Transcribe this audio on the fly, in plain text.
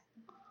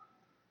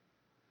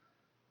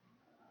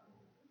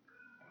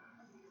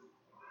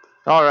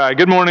All right.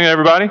 Good morning,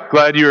 everybody.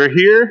 Glad you are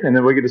here and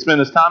that we get to spend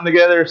this time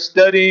together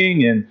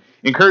studying and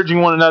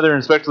encouraging one another,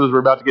 and especially as we're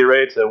about to get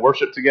ready to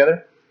worship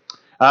together.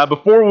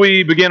 Before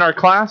we begin our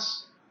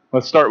class,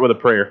 let's start with a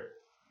prayer.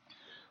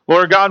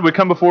 Lord God, we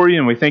come before you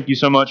and we thank you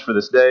so much for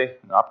this day,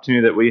 the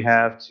opportunity that we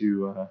have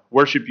to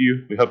worship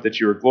you. We hope that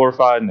you are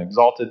glorified and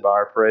exalted by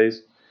our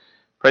praise.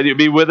 Pray that you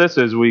be with us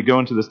as we go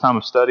into this time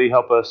of study.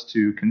 Help us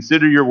to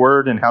consider your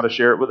word and how to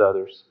share it with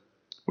others.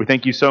 We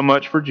thank you so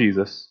much for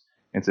Jesus.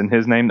 It's in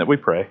his name that we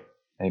pray.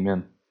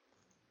 Amen.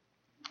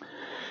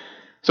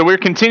 So we're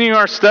continuing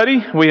our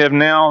study. We have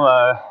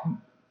now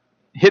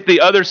hit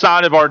the other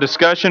side of our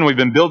discussion. We've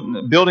been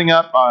building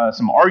up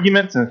some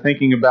arguments and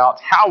thinking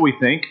about how we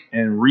think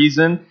and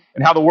reason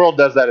and how the world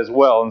does that as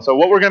well. And so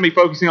what we're going to be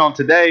focusing on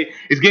today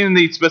is getting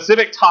these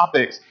specific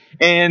topics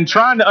and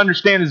trying to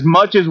understand as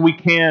much as we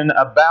can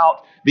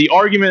about the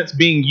arguments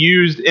being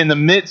used in the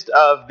midst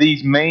of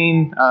these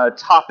main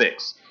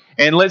topics.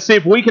 And let's see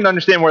if we can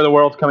understand where the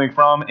world's coming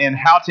from and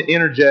how to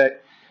interject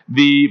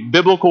the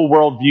biblical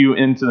worldview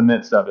into the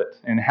midst of it,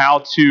 and how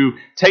to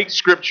take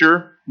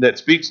Scripture that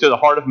speaks to the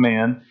heart of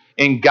man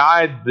and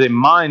guide the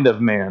mind of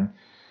man.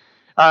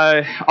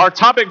 Our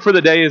topic for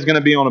the day is going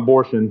to be on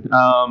abortion.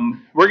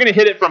 We're going to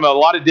hit it from a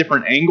lot of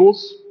different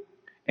angles,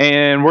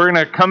 and we're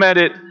going to come at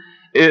it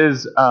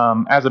as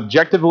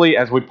objectively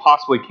as we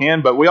possibly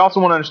can, but we also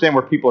want to understand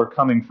where people are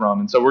coming from.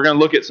 And so we're going to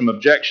look at some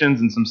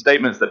objections and some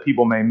statements that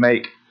people may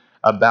make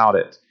about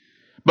it.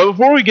 But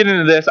before we get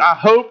into this, I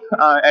hope,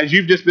 as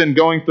you've just been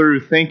going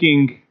through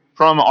thinking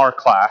from our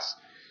class,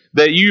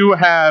 that you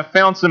have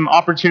found some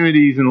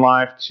opportunities in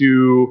life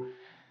to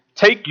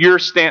take your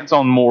stance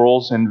on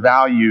morals and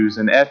values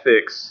and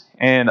ethics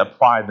and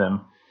apply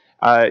them.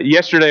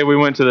 Yesterday, we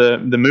went to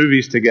the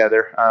movies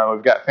together.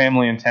 We've got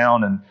family in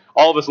town, and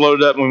all of us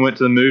loaded up and we went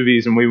to the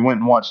movies, and we went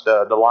and watched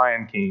The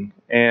Lion King.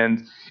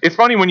 And it's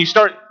funny when you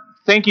start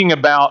thinking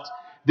about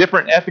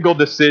different ethical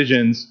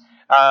decisions.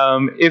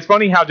 It's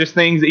funny how just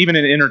things, even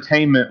in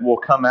entertainment, will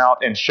come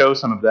out and show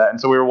some of that.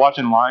 And so we were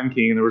watching Lion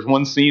King, and there was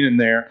one scene in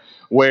there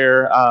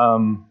where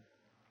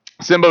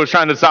Simba was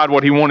trying to decide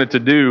what he wanted to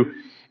do,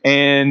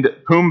 and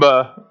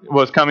Pumbaa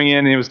was coming in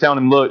and he was telling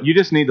him, look, you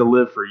just need to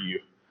live for you.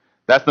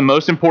 That's the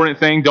most important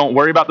thing. Don't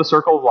worry about the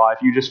circle of life.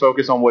 You just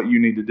focus on what you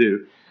need to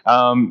do.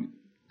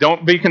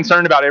 Don't be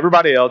concerned about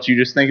everybody else. You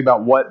just think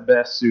about what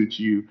best suits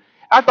you.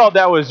 I thought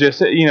that was just,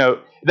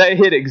 that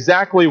hit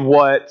exactly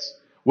what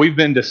we've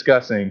been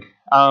discussing.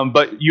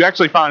 But you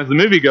actually find as the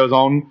movie goes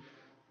on,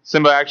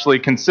 Simba actually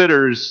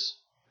considers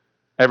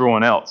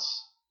everyone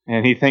else.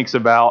 And he thinks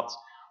about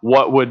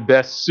what would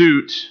best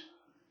suit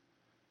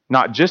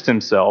not just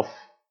himself,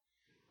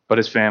 but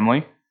his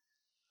family.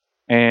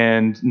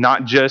 And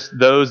not just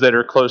those that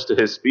are close to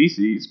his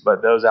species,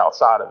 but those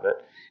outside of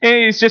it.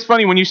 And it's just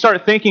funny when you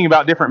start thinking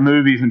about different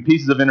movies and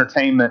pieces of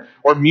entertainment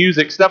or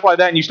music, stuff like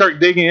that, and you start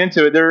digging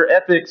into it, there are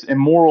ethics and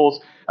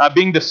morals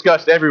being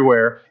discussed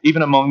everywhere,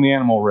 even among the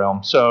animal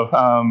realm. So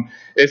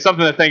it's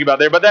something to think about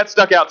there. But that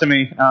stuck out to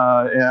me,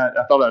 and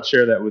I thought I'd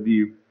share that with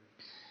you.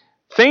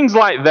 Things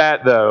like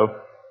that, though,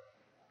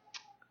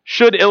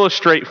 should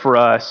illustrate for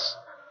us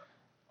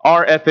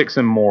our ethics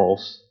and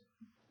morals.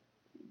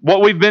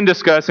 What we've been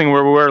discussing,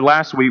 where we were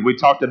last week, we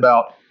talked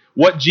about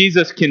what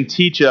Jesus can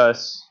teach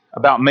us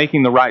about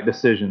making the right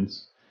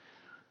decisions.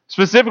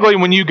 Specifically,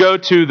 when you go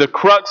to the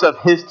crux of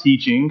his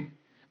teaching,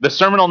 the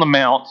Sermon on the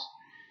Mount,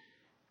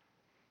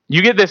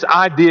 you get this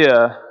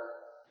idea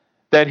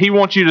that he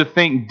wants you to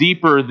think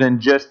deeper than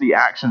just the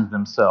actions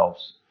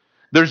themselves.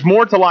 There's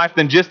more to life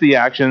than just the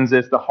actions.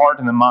 It's the heart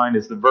and the mind.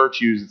 It's the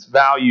virtues. It's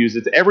values.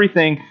 It's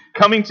everything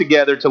coming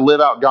together to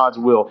live out God's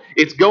will.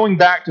 It's going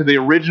back to the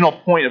original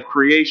point of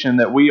creation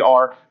that we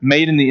are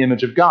made in the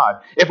image of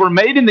God. If we're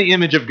made in the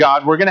image of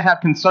God, we're going to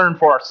have concern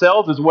for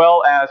ourselves as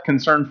well as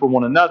concern for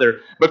one another,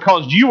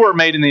 because you are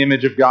made in the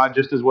image of God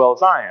just as well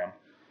as I am.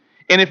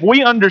 And if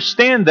we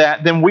understand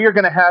that, then we are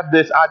going to have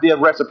this idea of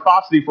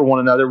reciprocity for one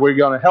another. We're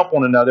going to help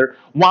one another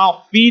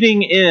while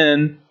feeding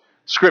in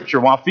Scripture,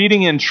 while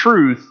feeding in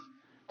truth,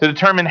 to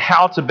determine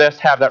how to best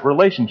have that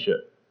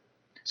relationship.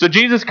 So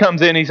Jesus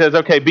comes in, he says,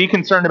 okay, be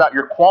concerned about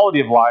your quality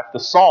of life, the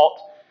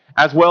salt,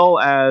 as well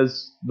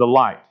as the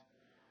light.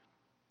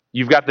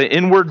 You've got the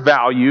inward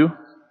value,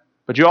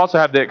 but you also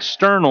have the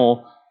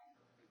external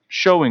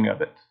showing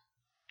of it.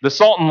 The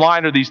salt and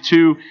light are these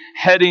two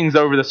headings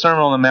over the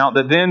Sermon on the Mount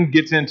that then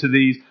gets into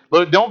these.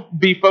 Look, don't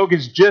be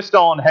focused just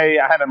on, hey,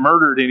 I haven't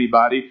murdered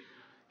anybody.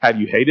 Have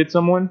you hated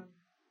someone?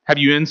 Have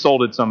you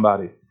insulted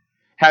somebody?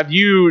 Have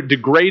you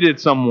degraded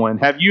someone?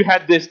 Have you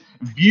had this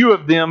view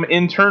of them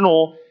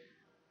internal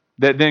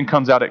that then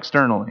comes out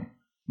externally?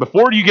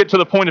 Before you get to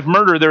the point of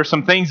murder, there are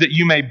some things that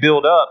you may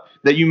build up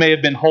that you may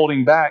have been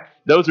holding back.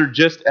 Those are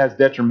just as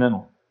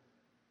detrimental.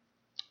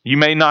 You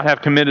may not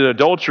have committed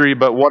adultery,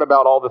 but what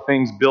about all the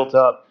things built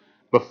up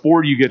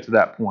before you get to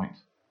that point?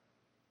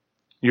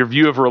 Your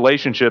view of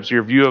relationships,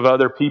 your view of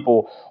other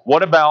people.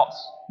 What about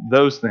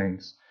those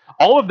things?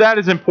 All of that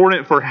is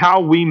important for how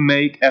we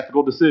make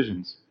ethical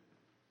decisions.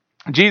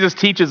 Jesus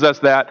teaches us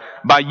that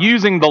by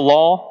using the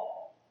law,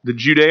 the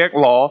Judaic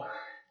law,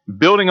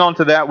 building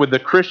onto that with the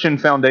Christian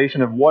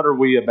foundation of what are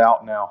we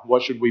about now?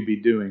 What should we be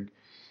doing?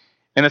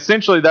 And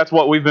essentially, that's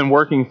what we've been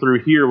working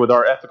through here with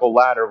our ethical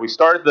ladder. We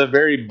start at the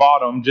very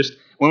bottom. Just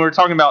when we were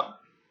talking about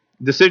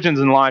decisions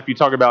in life, you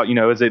talk about,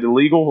 is it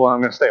illegal? Well, I'm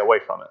going to stay away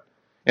from it.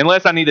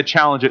 Unless I need to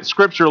challenge it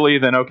scripturally,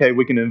 then okay,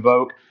 we can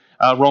invoke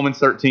Romans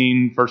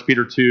 13, 1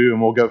 Peter 2,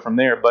 and we'll go from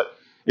there. But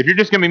if you're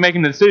just going to be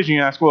making the decision,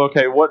 you ask, well,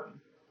 okay, what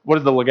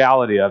is the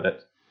legality of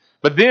it?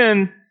 But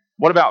then,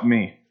 what about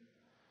me?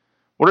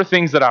 What are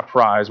things that I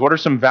prize? What are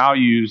some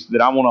values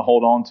that I want to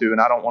hold on to, and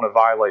I don't want to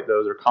violate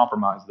those or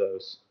compromise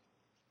those?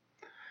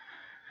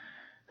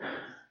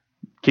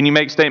 Can you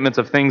make statements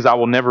of things I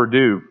will never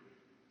do?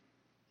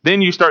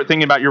 Then you start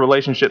thinking about your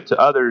relationship to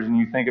others, and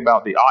you think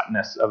about the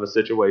oughtness of a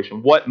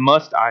situation. What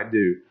must I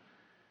do?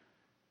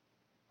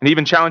 And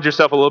even challenge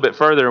yourself a little bit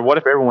further. What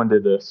if everyone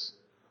did this?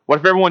 What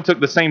if everyone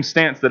took the same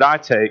stance that I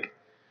take?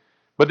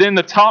 But then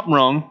the top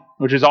rung,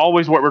 which is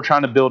always what we're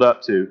trying to build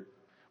up to,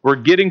 we're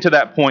getting to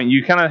that point.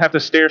 You kind of have to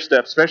stair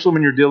step, especially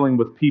when you're dealing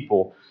with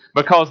people,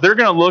 because they're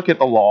going to look at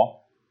the law.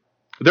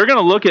 They're going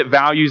to look at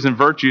values and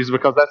virtues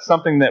because that's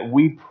something that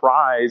we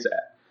prize,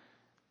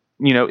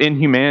 in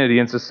humanity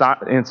and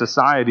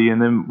society,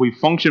 and then we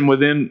function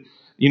within,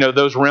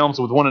 those realms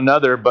with one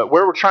another. But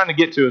where we're trying to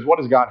get to is, what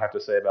does God have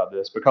to say about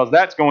this? Because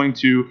that's going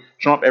to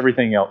trump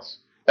everything else.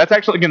 That's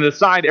actually going to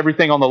decide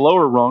everything on the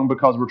lower rung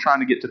because we're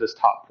trying to get to this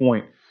top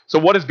point. So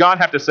what does God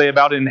have to say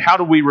about it, and how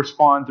do we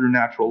respond through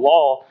natural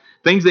law?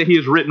 Things that He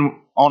has written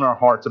on our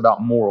hearts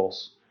about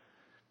morals.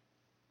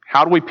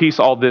 How do we piece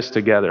all this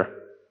together?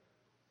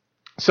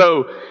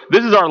 So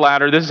this is our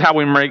ladder. This is how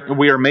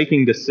we are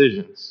making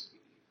decisions.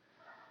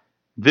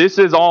 This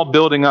is all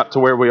building up to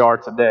where we are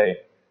today.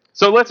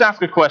 So let's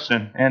ask a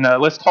question, and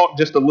let's talk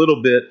just a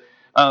little bit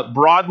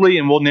broadly,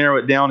 and we'll narrow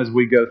it down as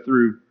we go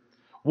through.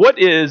 What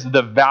is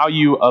the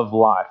value of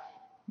life?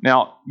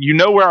 Now, you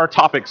know where our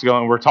topic's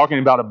going. We're talking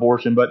about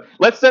abortion, but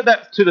let's set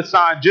that to the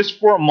side just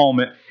for a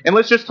moment, and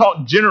let's just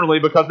talk generally,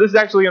 because this is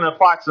actually going to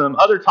apply to some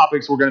other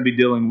topics we're going to be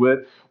dealing with.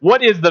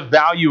 What is the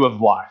value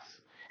of life?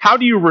 How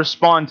do you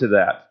respond to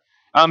that?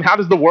 How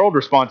does the world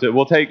respond to it?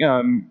 We'll take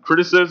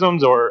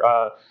criticisms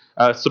or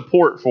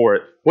support for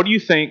it. What do you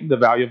think the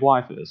value of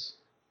life is?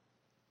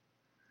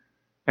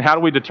 And how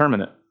do we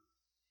determine it?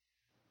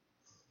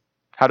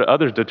 How do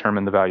others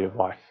determine the value of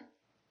life?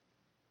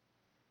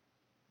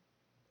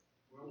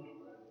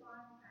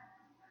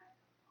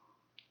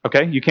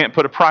 Okay, you can't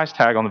put a price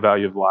tag on the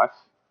value of life.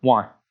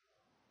 Why?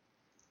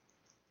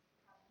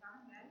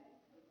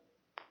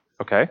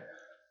 Okay.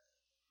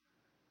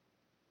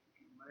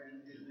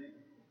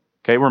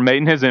 Okay, we're made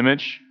in His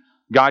image.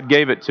 God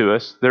gave it to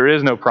us. There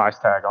is no price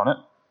tag on it.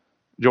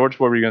 George,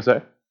 what were you going to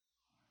say?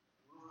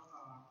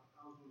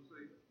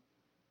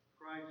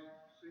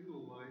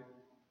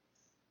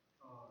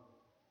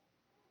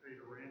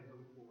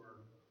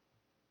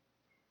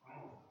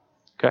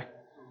 Okay.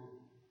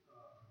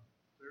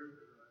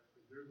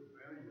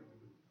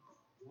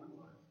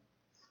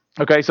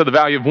 Okay, so the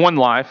value of one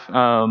life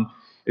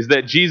is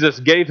that Jesus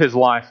gave His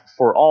life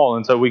for all,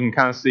 and so we can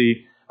kind of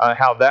see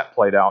how that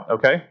played out.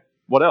 Okay,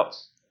 what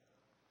else?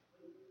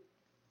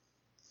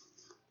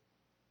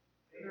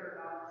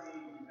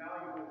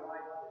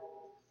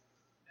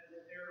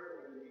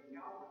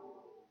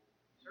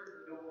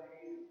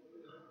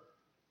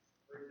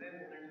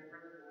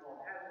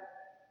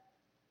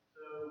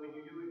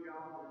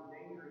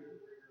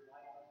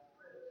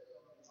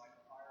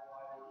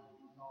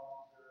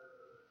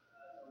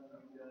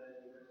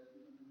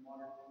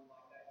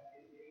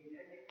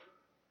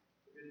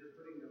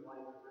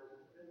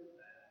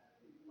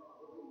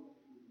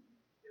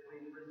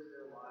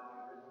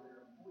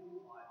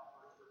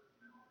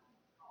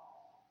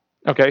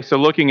 Okay, so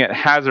looking at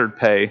hazard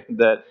pay,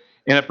 that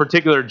in a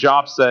particular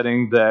job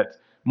setting, that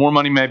more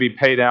money may be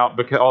paid out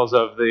because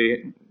of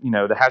the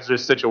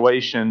hazardous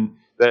situation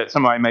that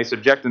somebody may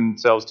subject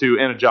themselves to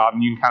in a job,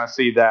 and you can kind of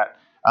see that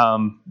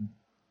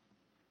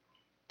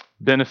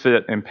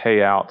benefit and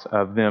payout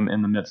of them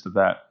in the midst of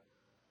that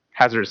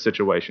hazardous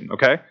situation.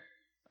 Okay,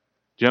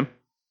 Jim?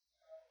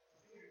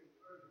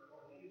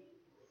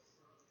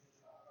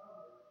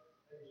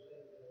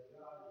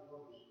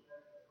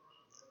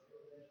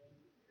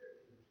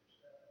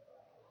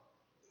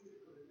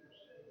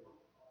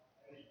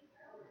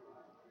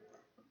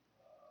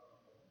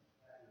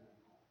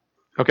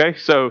 Okay,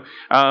 so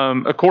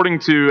according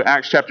to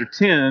Acts chapter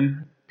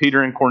 10,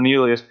 Peter and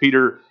Cornelius,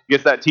 Peter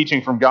gets that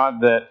teaching from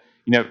God that,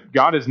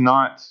 God is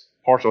not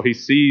partial. He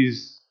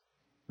sees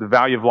the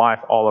value of life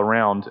all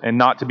around, and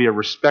not to be a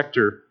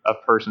respecter of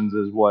persons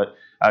is what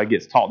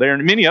gets taught there.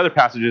 And many other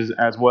passages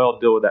as well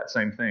deal with that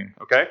same thing.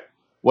 Okay,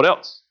 what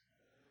else?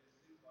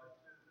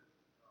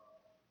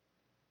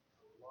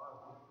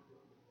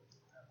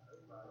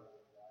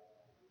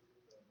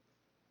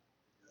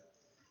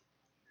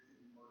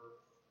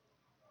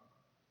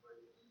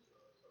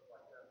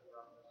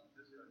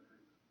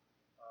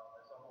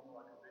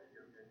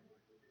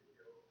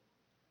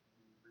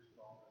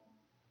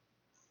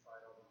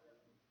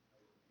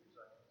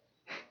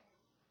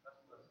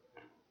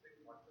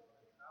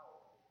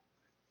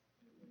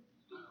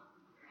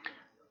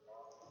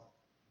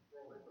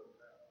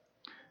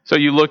 So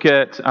you look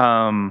at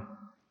the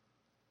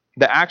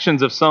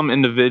actions of some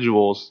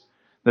individuals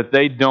that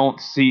they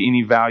don't see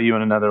any value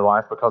in another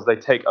life because they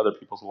take other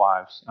people's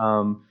lives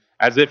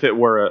as if it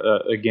were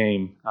a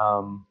game.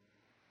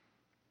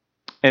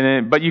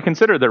 But you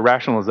consider the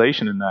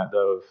rationalization in that,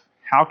 though, of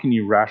how can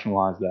you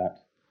rationalize that?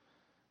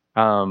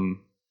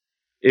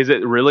 Is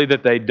it really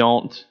that they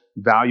don't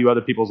value other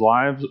people's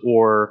lives,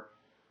 or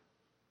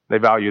they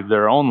value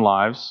their own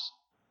lives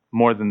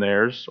more than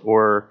theirs,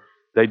 or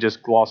they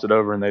just gloss it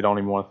over and they don't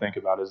even want to think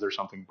about, is there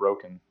something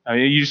broken? I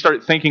mean, you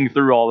start thinking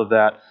through all of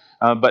that,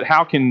 but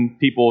how can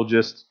people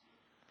just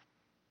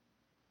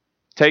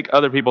take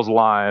other people's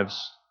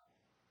lives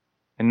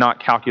and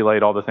not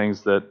calculate all the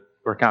things that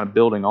we're kind of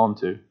building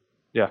onto?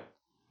 Yeah.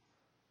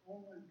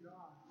 Only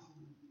God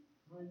can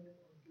make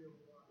or give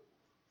life.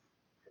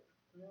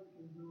 Man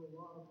can do a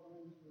lot of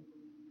things with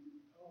the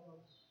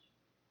elements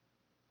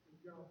that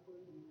God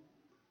put in them.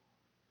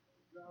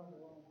 God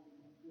alone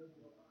can give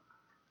life.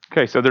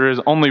 Okay, so there is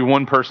only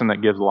one person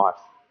that gives life.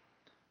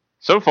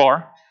 So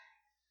far,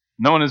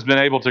 no one has been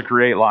able to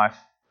create life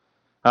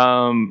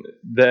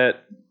that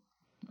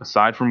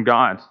aside from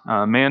God.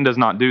 Man does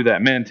not do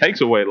that. Man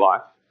takes away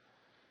life,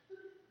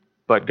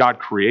 but God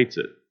creates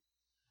it.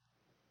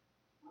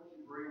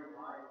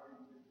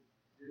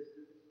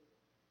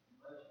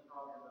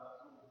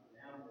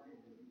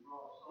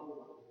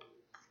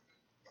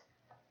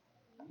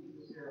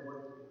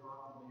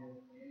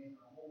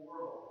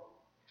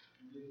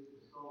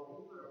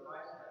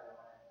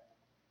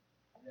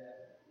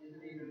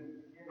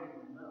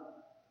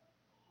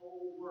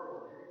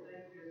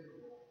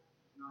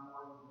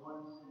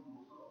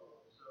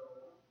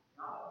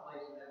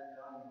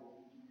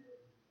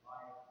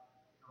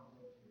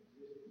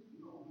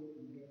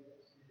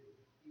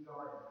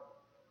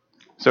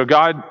 So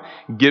God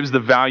gives the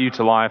value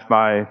to life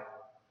by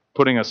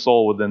putting a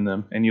soul within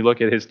them. And you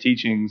look at his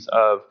teachings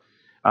of,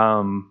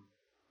 um,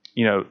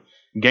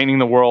 gaining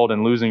the world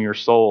and losing your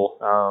soul.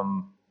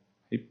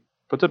 He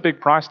puts a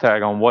big price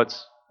tag on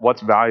what's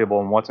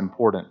valuable and what's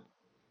important.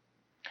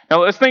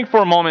 Now let's think for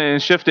a moment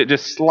and shift it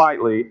just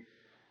slightly.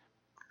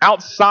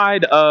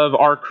 Outside of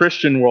our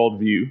Christian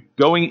worldview,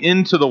 going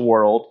into the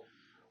world,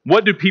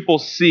 what do people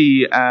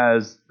see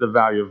as the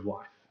value of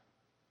life?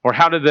 Or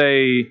how do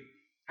they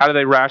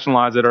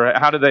rationalize it, or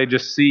how do they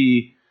just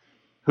see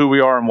who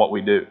we are and what we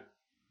do?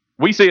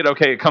 We see it,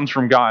 okay, it comes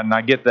from God, and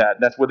I get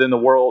that. That's within the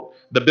world,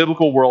 the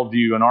biblical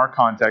worldview in our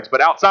context. But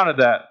outside of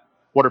that,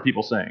 what are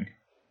people saying?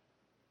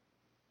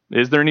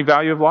 Is there any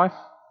value of life?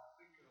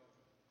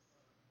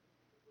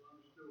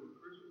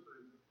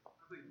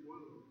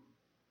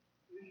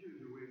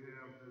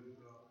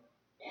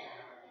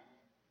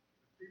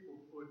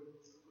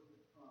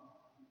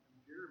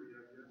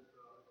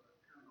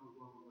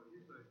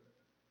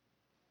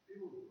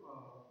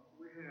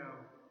 We have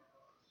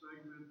a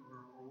segment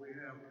or we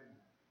have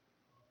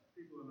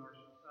people in our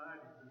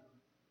society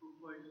who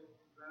place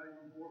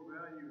more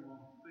value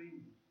on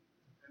things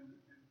and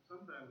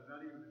sometimes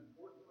not even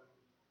important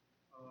things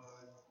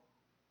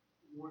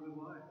more than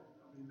life.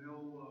 I mean,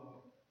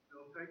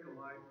 they'll take a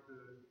life to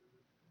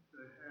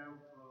have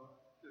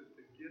to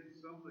get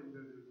something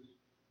that is,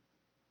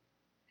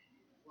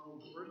 well,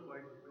 in the first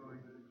place is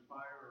going to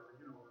expire or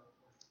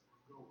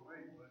go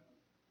away. But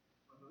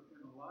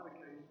in a lot of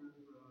cases,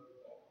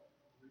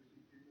 we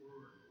see people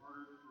who are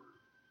martyred for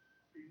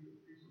a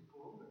piece of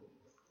clothing,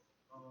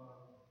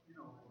 or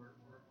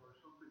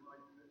something like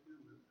that,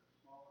 as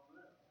small as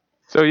that.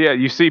 So yeah,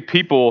 you see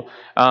people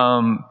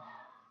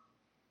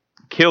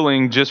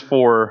killing just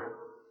for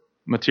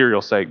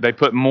material sake. They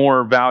put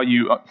more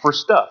value for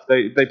stuff.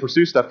 They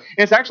pursue stuff. And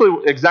it's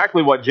actually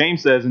exactly what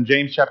James says in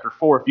James chapter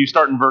 4. If you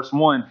start in verse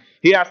 1,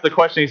 he asks the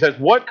question, he says,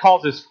 what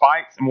causes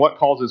fights and what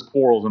causes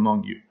quarrels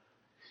among you?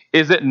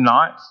 Is it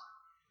not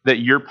that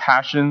your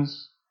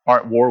passions are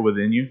at war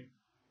within you?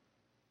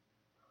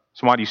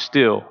 So why do you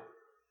steal?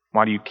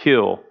 Why do you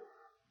kill?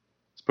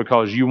 It's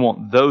because you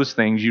want those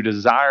things, you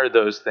desire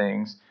those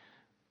things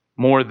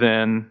more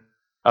than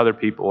other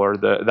people or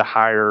the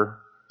higher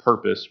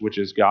purpose, which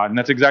is God. And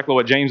that's exactly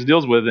what James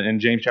deals with in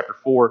James chapter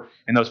 4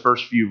 in those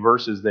first few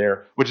verses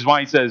there, which is why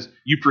he says,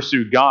 you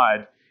pursue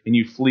God and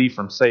you flee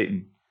from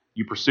Satan.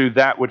 You pursue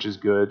that which is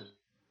good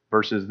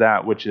versus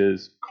that which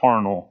is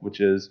carnal, which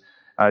is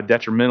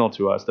detrimental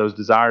to us, those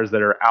desires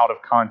that are out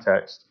of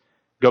context.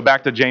 Go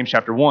back to James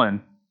chapter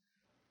 1.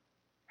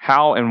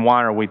 How and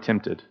why are we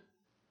tempted?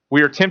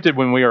 We are tempted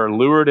when we are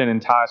lured and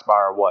enticed by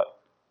our what?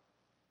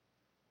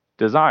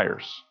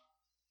 Desires.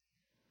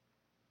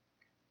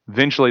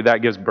 Eventually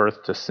that gives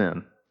birth to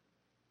sin.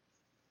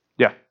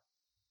 Yeah.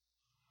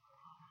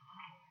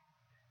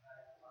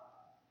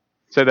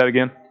 Say that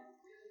again.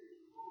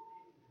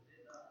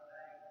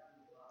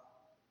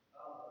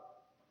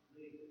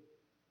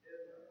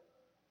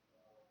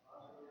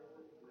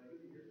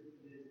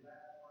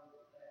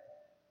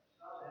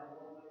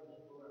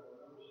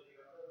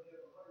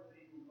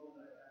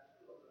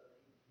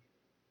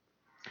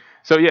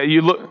 So yeah,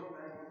 you look.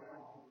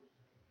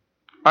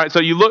 All right,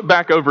 so you look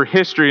back over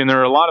history, and there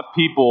are a lot of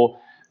people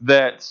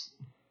that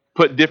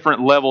put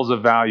different levels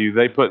of value.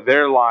 They put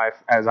their life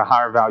as a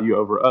higher value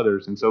over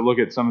others. And so look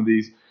at some of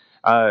these,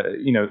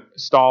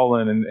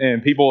 Stalin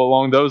and people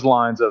along those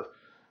lines of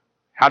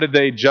how did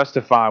they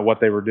justify what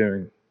they were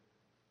doing?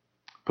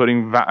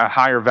 Putting a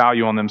higher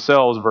value on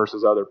themselves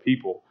versus other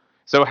people.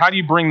 So how do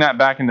you bring that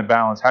back into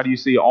balance? How do you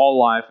see all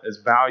life as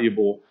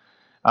valuable?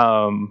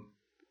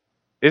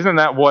 Isn't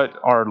that what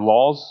our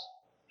laws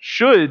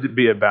should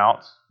be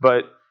about?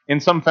 But in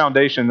some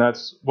foundation,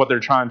 that's what they're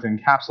trying to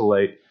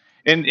encapsulate.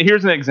 And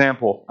here's an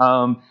example.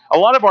 A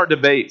lot of our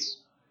debates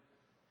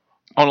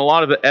on a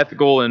lot of the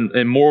ethical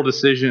and moral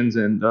decisions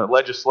and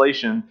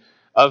legislation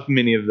of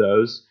many of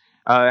those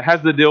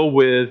has to deal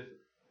with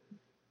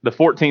the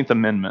 14th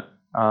Amendment.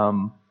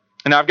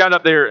 And I've got it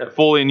up there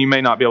fully, and you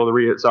may not be able to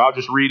read it, so I'll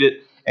just read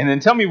it. And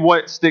then tell me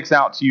what sticks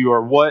out to you,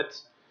 or what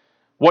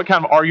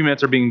kind of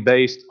arguments are being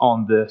based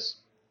on this.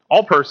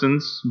 All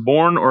persons,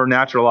 born or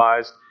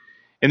naturalized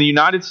in the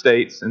United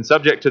States and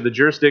subject to the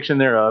jurisdiction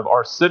thereof,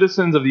 are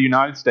citizens of the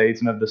United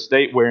States and of the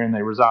state wherein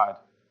they reside.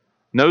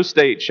 No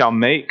state shall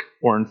make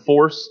or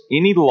enforce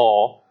any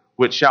law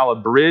which shall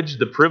abridge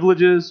the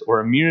privileges or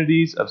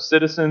immunities of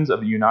citizens of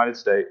the United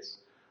States,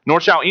 nor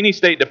shall any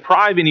state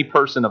deprive any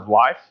person of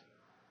life,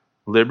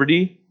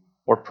 liberty,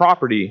 or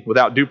property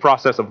without due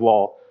process of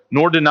law,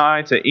 nor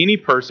deny to any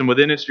person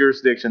within its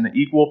jurisdiction the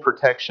equal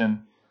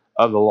protection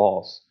of the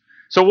laws.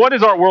 So what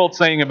is our world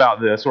saying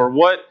about this? Or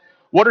what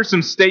are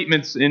some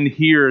statements in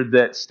here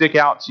that stick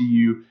out to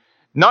you?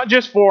 Not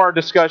just for our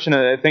discussion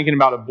of thinking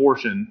about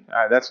abortion.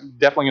 That's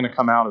definitely going to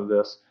come out of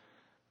this.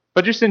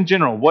 But just in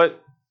general,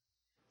 what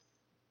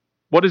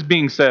is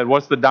being said?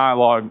 What's the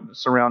dialogue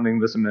surrounding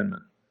this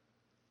amendment?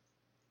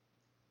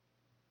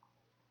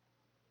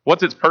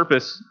 What's its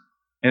purpose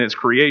in its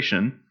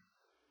creation?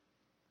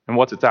 And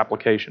what's its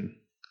application?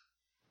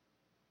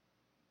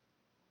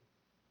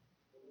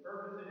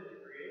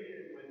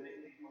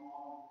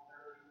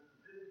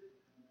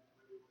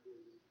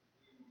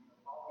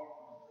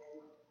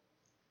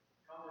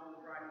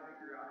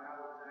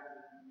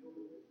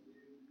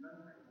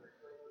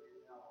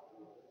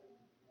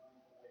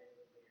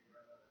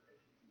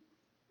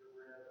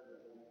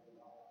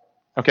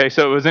 Okay,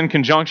 so it was in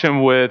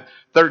conjunction with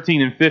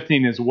 13 and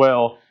 15 as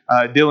well,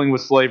 dealing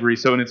with slavery.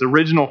 So in its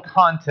original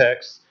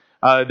context,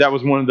 that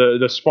was one of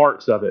the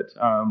sparks of it.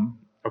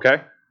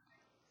 Okay?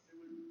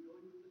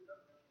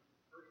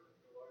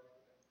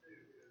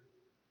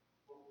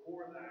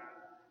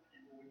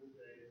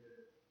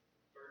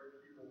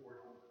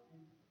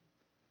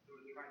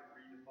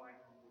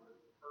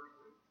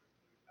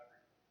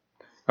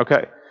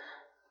 Okay.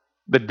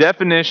 The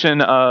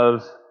definition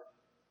of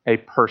a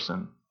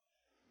person.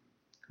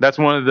 That's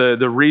one of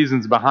the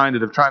reasons behind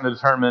it, of trying to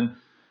determine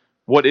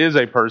what is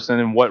a person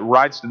and what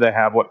rights do they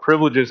have, what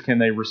privileges can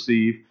they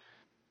receive,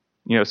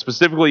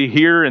 specifically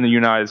here in the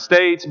United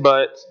States,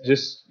 but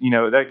just,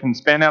 that can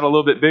span out a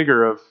little bit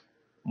bigger of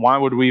why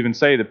would we even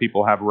say that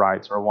people have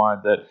rights, or why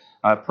that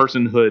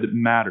personhood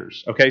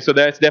matters. Okay, so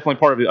that's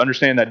definitely part of it.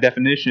 Understand that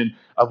definition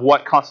of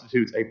what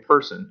constitutes a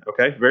person.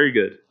 Okay, very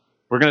good.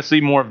 We're going to see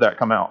more of that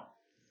come out.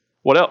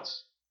 What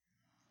else?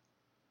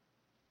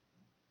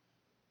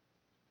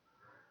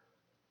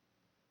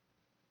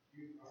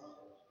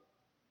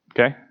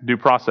 Okay, due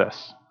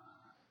process.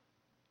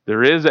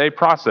 There is a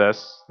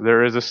process,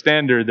 there is a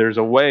standard, there's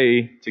a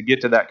way to get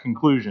to that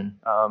conclusion.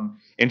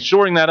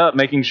 Ensuring that up,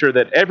 making sure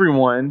that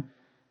everyone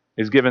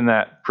is given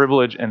that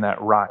privilege and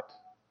that right.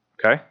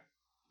 Okay?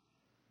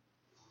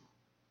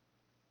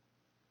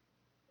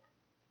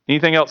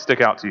 Anything else stick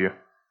out to you?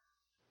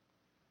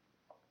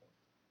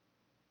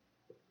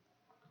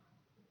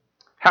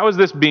 How is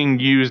this being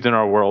used in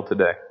our world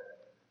today?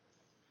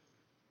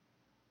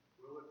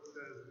 Well, it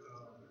says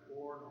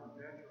born or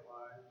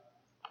naturalized.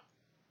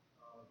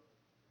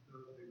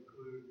 Doesn't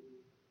include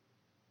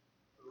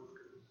those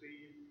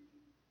conceived,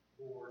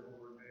 born,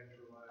 or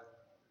naturalized.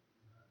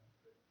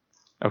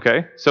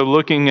 Okay, so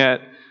looking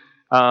at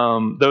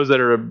those that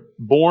are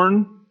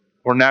born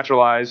or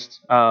naturalized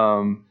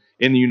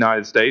in the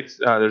United States,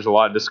 there's a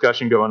lot of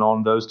discussion going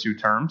on those two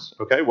terms.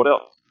 Okay, what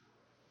else?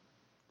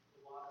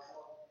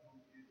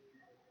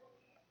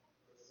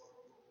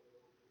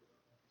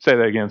 Say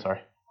that again,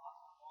 sorry.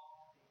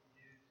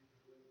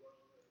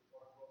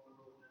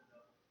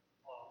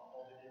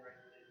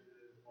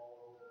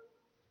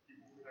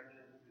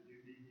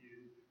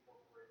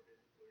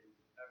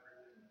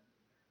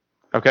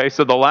 Okay,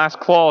 so the last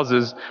clause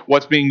is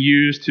what's being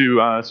used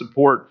to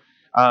support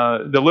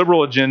the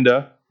liberal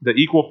agenda, the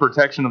equal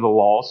protection of the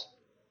laws.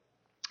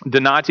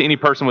 Deny to any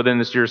person within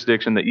this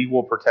jurisdiction the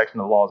equal protection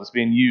of the laws. It's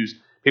being used.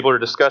 People are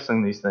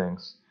discussing these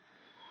things.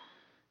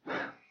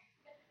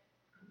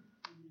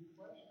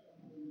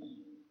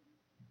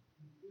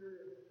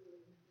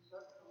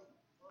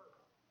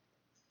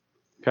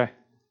 Okay.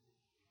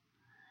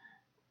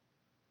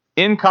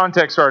 In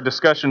context to our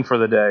discussion for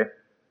the day,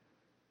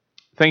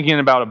 thinking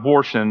about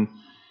abortion,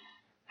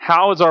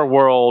 how is our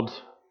world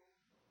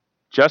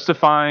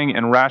justifying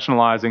and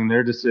rationalizing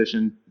their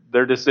decision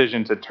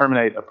to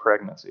terminate a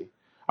pregnancy?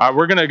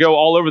 We're going to go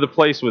all over the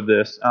place with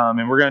this,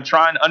 and we're going to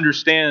try and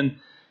understand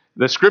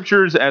the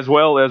scriptures as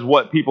well as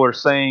what people are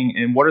saying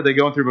and what are they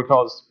going through,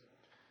 because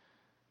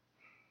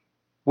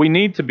we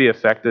need to be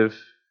effective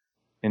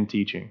in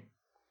teaching.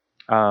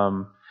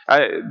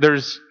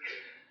 There's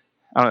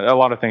a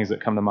lot of things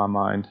that come to my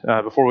mind.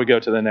 Before we go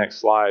to the next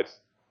slide,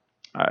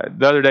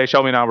 the other day,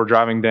 Shelby and I were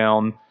driving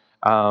down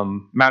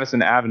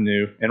Madison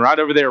Avenue, and right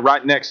over there,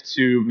 right next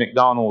to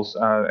McDonald's,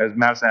 as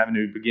Madison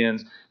Avenue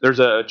begins, there's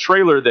a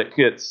trailer that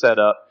gets set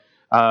up.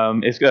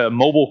 It's a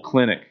mobile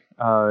clinic.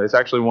 It's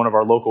actually one of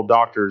our local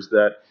doctors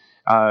that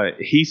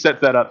he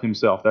sets that up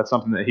himself. That's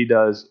something that he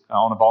does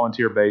on a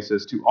volunteer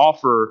basis to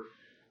offer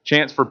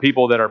chance for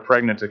people that are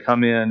pregnant to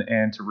come in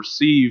and to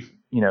receive,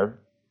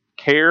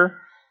 care,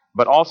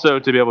 but also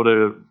to be able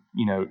to,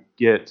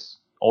 get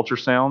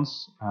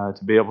ultrasounds,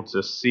 to be able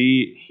to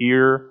see,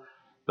 hear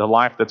the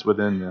life that's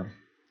within them.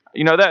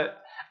 That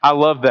I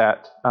love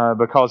that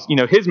because,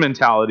 his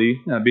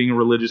mentality, being a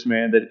religious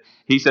man, that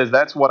he says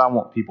that's what I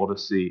want people to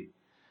see.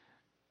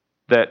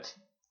 That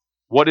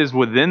what is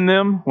within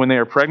them when they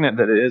are pregnant,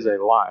 that it is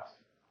a life.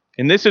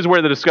 And this is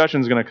where the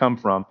discussion is going to come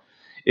from,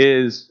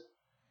 is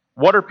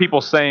what are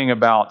people saying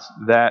about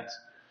that?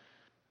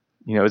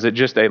 Is it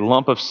just a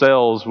lump of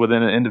cells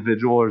within an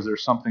individual, or is there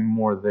something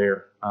more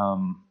there?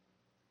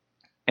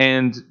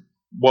 And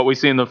what we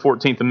see in the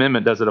 14th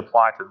Amendment, does it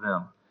apply to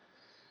them?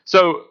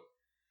 So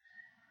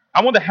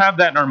I want to have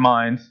that in our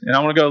mind, and I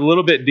want to go a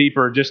little bit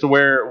deeper just to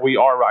where we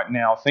are right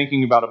now,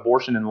 thinking about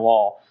abortion and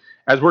law.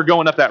 As we're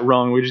going up that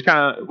rung, we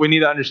need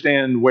to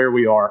understand where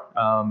we are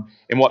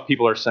and what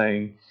people are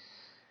saying.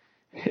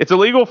 It's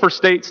illegal for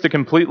states to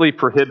completely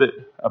prohibit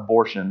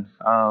abortion.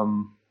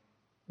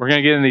 We're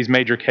going to get in these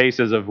major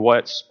cases of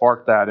what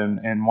sparked that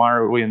and why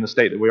are we in the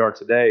state that we are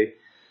today.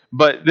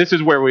 But this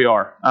is where we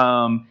are.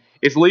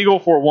 It's legal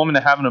for a woman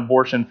to have an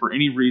abortion for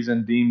any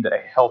reason deemed a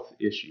health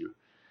issue.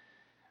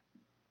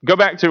 Go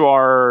back to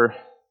our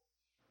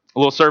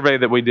little survey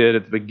that we did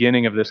at the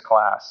beginning of this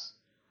class.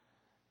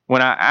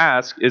 When I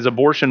ask, is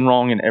abortion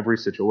wrong in every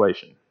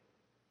situation?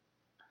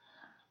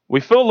 We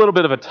feel a little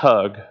bit of a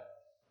tug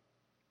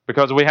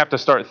because we have to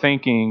start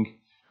thinking,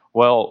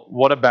 well,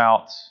 what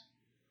about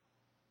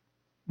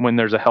when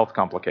there's a health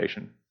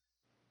complication?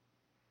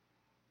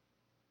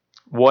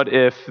 What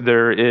if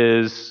there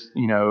is,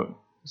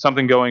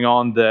 something going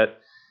on that,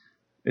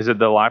 is it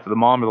the life of the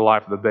mom or the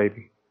life of the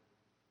baby?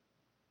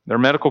 There are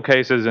medical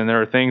cases and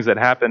there are things that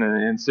happen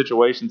in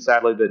situations,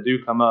 sadly, that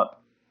do come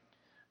up.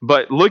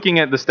 But looking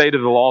at the state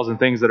of the laws and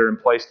things that are in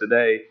place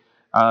today,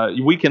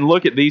 we can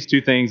look at these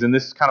two things, and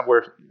this is kind of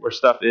where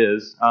stuff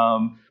is.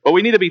 But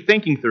we need to be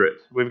thinking through it.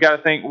 We've got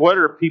to think, what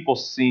are people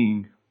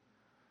seeing?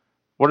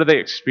 What are they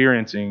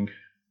experiencing?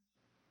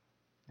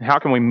 How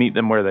can we meet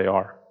them where they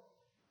are?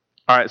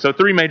 All right, so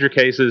 3 major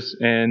cases,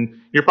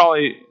 and you're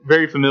probably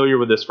very familiar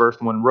with this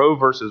first one, Roe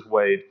versus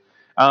Wade.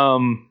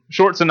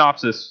 Short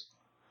synopsis.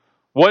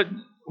 What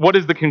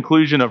is the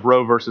conclusion of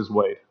Roe versus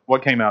Wade?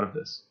 What came out of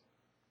this?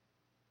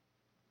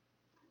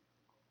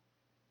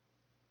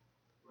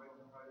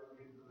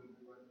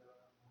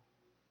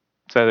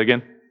 Say that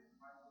again.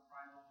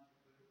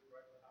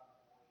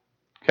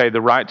 Okay,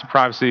 the right to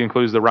privacy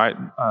includes the right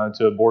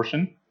to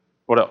abortion.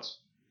 What else?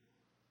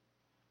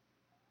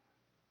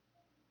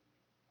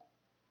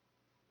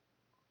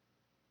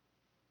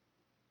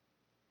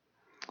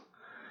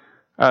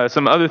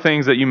 Some other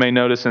things that you may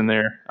notice in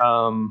there.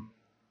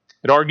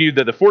 It argued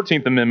that the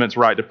 14th Amendment's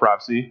right to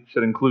privacy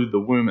should include the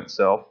womb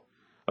itself.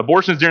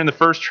 Abortions during the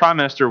first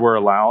trimester were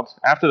allowed.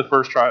 After the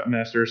first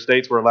trimester,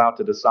 states were allowed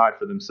to decide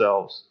for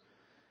themselves.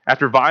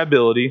 After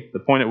viability, the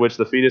point at which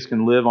the fetus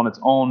can live on its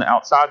own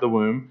outside the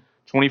womb,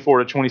 24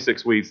 to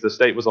 26 weeks, the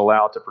state was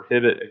allowed to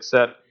prohibit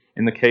except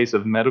in the case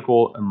of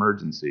medical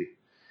emergency.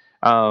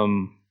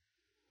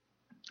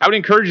 I would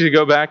encourage you to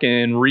go back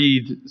and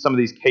read some of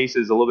these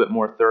cases a little bit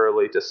more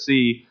thoroughly to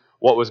see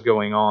what was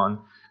going on.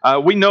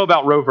 We know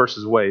about Roe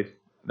versus Wade.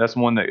 That's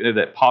one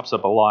that pops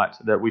up a lot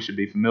that we should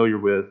be familiar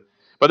with.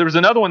 But there was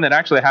another one that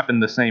actually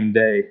happened the same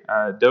day,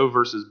 Doe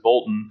versus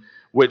Bolton,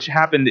 which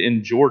happened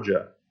in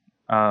Georgia.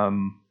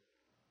 And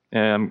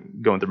I'm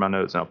going through my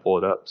notes and I'll pull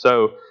it up.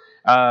 So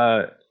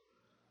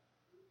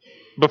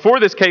before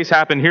this case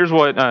happened, here's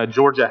what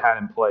Georgia had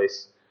in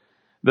place.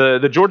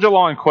 The Georgia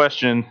law in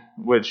question,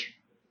 which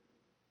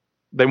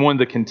they wanted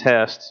to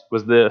contest,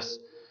 was this,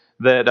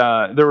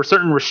 that there were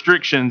certain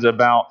restrictions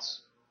about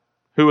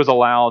who was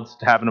allowed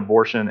to have an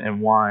abortion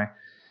and why.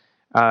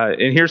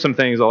 And here's some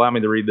things. Allow me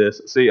to read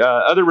this. See,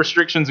 other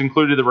restrictions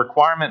included the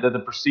requirement that the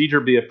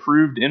procedure be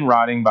approved in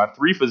writing by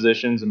 3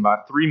 physicians and by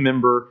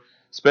 3-member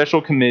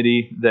special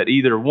committee, that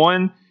either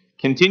 1,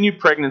 continued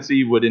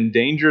pregnancy would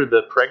endanger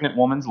the pregnant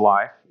woman's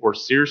life or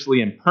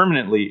seriously and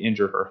permanently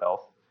injure her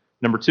health.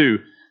 Number 2,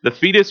 the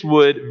fetus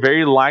would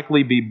very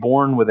likely be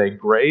born with a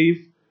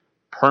grave,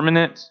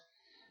 permanent,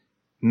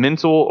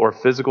 mental or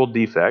physical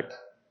defect.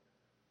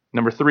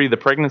 Number 3, the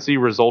pregnancy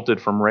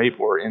resulted from rape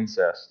or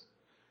incest.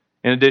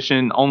 In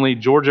addition, only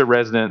Georgia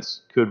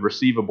residents could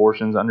receive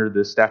abortions under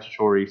this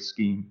statutory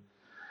scheme.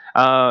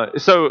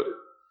 So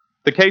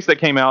the case that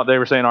came out, they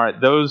were saying, all right,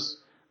 those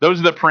are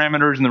the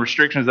parameters and the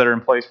restrictions that are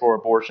in place for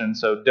abortion.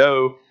 So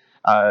Doe,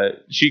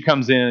 she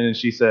comes in and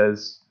she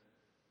says,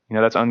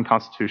 that's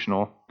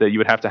unconstitutional, that you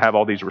would have to have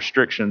all these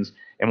restrictions,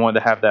 and wanted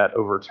to have that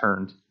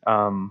overturned.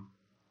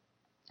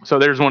 So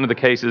there's one of the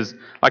cases.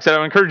 Like I said, I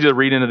would encourage you to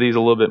read into these a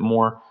little bit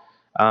more.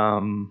 I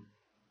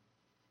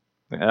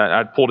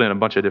pulled in a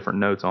bunch of different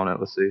notes on it.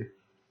 Let's see.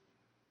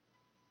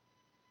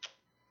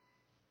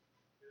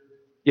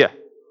 Yeah.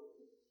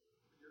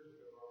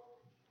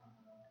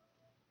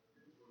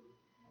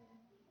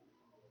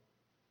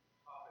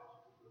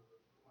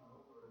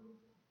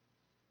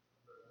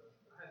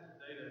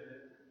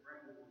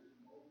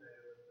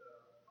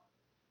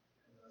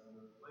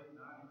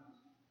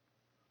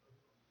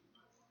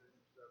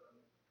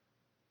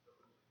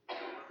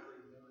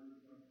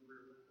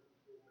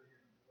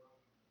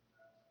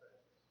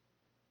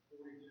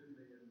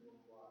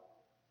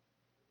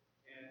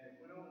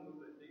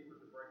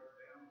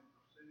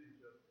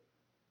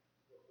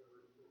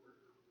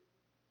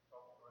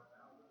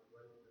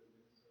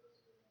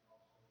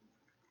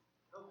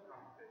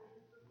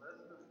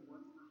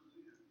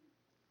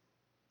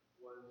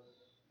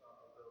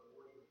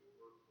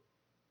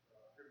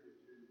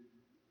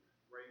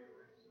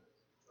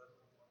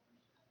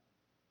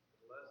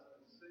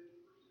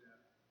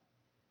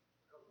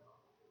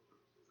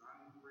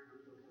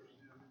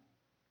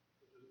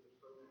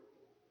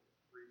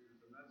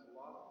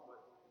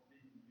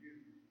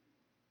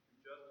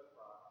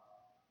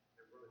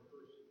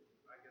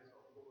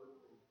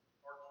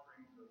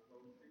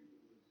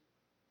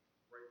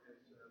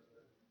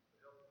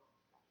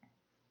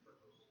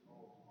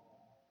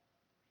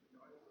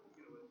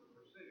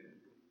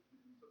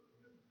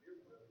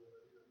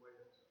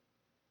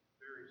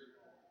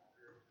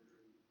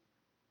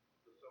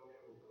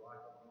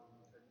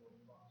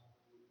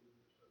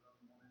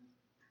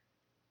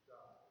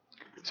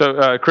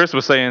 So Chris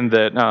was saying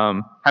that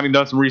having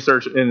done some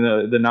research in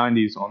the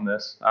 90s on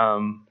this,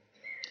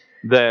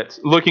 that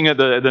looking at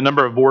the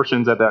number of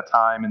abortions at that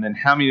time, and then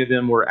how many of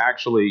them were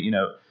actually,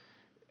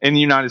 in the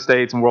United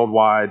States and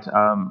worldwide,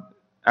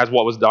 as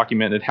what was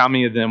documented, how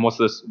many of them, what's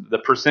the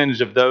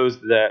percentage of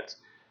those that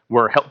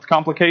were health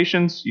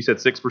complications? You said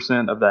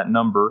 6% of that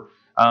number,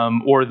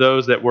 or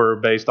those that were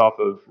based off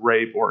of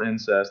rape or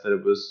incest, that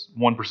it was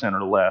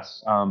 1% or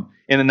less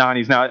in the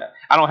 90s. Now,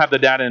 I don't have the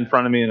data in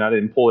front of me, and I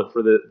didn't pull it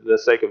for the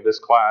sake of this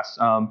class,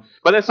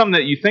 but that's something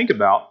that you think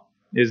about,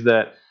 is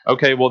that,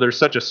 okay, well, there's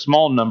such a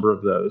small number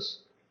of those,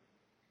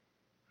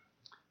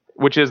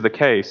 which is the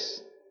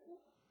case,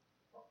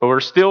 but we're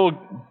still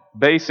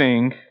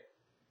basing,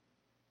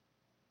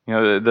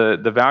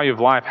 the value of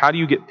life. How do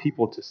you get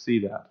people to see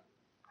that?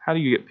 How do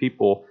you get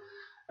people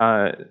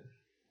that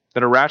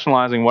are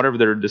rationalizing whatever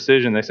their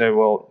decision? They say,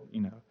 well,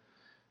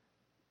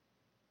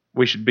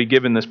 we should be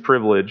given this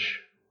privilege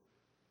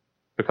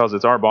because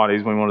it's our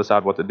bodies. We want to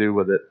decide what to do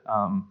with it.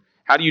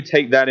 How do you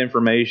take that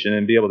information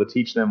and be able to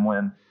teach them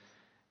when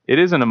it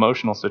is an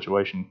emotional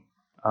situation?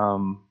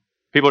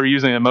 People are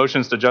using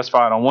emotions to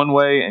justify it on one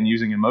way and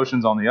using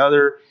emotions on the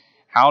other.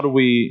 How do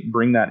we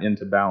bring that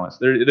into balance?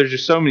 There's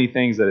just so many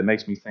things that it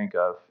makes me think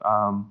of.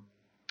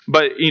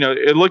 But,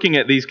 looking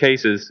at these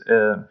cases,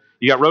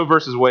 you got Roe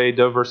versus Wade,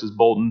 Doe versus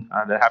Bolton,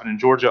 that happened in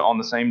Georgia on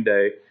the same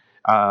day.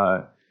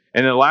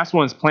 And then the last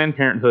one is Planned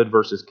Parenthood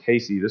versus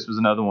Casey. This was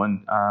another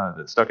one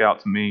that stuck out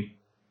to me.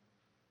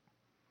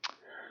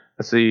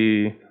 Let's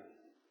see.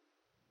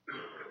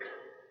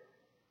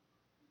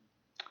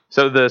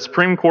 So the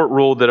Supreme Court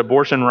ruled that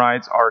abortion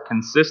rights are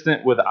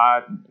consistent with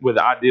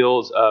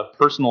ideals of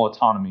personal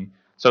autonomy.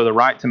 So the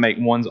right to make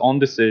one's own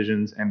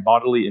decisions and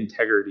bodily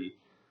integrity,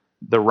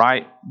 the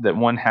right that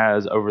one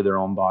has over their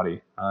own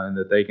body, and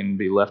that they can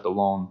be left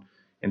alone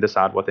and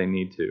decide what they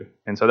need to.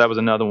 And so that was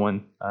another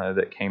one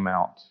that came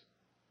out.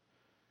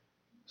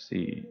 Let's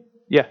see.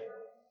 Yeah.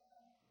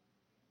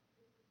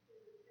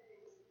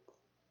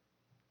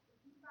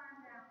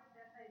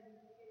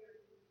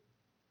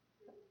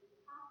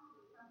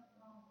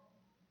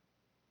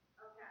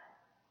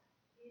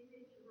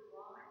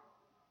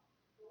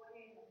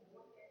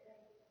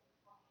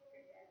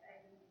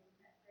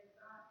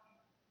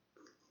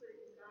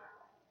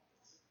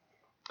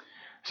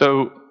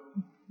 So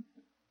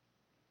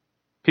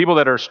people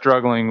that are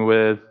struggling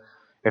with,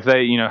 if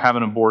they have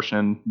an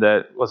abortion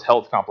that was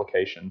health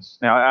complications.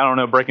 Now, I don't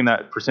know, breaking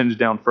that percentage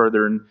down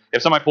further, and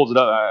if somebody pulls it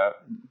up, I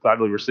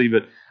gladly receive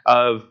it.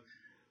 I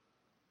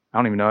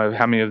don't even know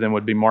how many of them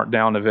would be marked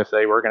down of if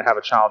they were going to have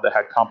a child that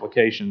had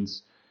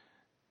complications,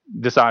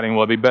 deciding,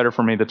 well, it'd be better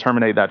for me to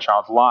terminate that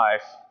child's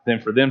life than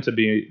for them to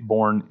be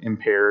born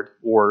impaired,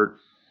 or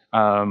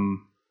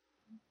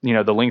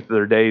the length of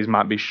their days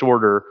might be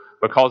shorter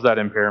because of that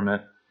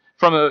impairment.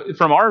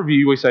 From our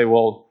view, we say,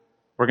 well,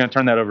 we're going to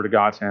turn that over to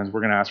God's hands.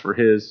 We're going to ask for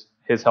His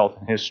health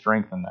and His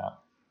strength in that.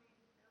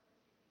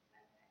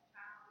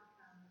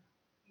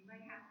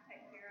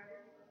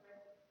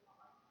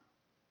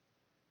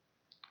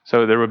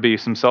 So there would be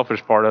some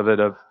selfish part of it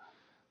of,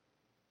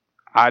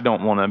 I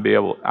don't want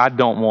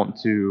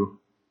to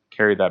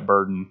carry that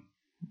burden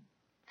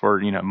for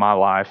my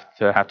life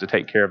to have to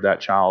take care of that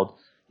child,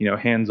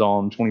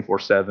 hands-on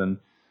 24/7.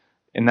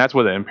 And that's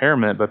with an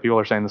impairment, but people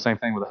are saying the same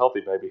thing with a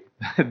healthy baby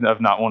of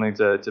not wanting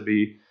to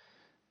be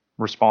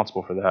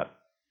responsible for that.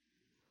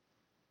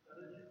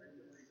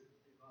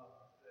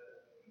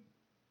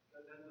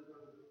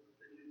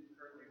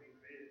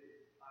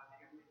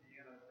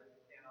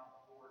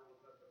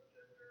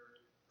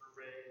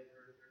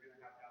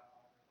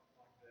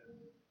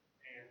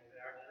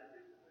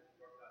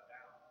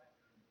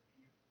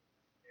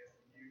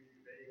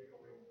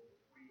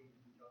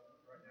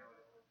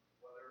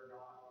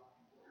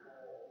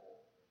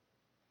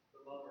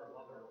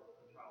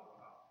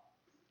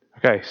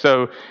 Okay,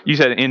 so you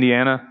said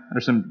Indiana.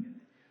 There's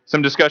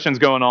some discussions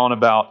going on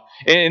about,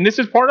 and this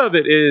is part of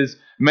it, is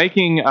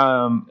making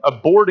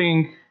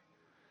aborting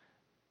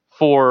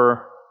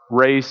for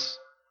race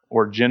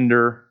or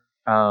gender,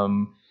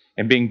 and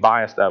being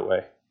biased that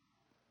way.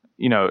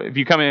 If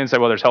you come in and say,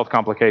 well, there's health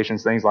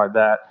complications, things like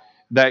that,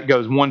 that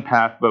goes one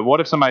path. But what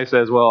if somebody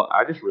says, well,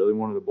 I just really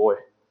wanted a boy.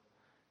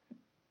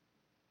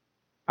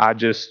 I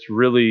just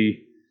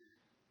really,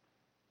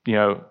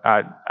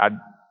 I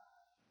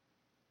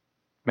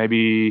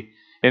maybe,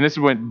 and this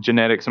went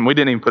genetics, and we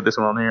didn't even put this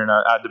one on here, and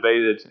I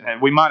debated,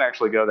 and we might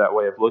actually go that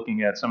way of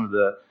looking at some of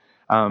the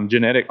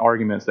genetic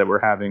arguments that we're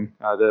having,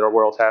 that our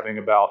world's having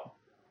about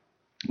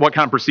what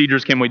kind of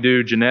procedures can we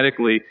do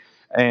genetically,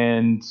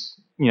 and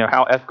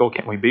how ethical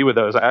can we be with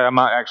those. I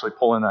might actually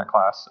pull in that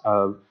class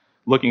of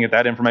looking at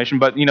that information,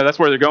 but that's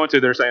where they're going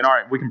to. They're saying, all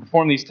right, we can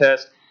perform these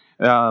tests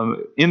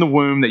in the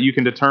womb that you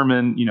can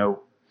determine,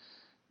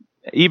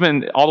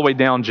 even all the way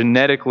down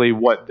genetically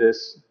what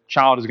this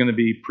child is going to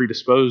be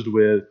predisposed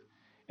with,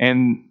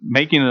 and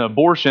making an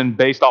abortion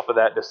based off of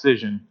that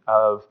decision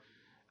of,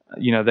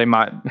 they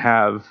might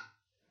have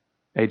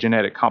a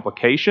genetic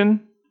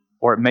complication,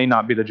 or it may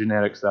not be the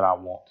genetics that I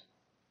want.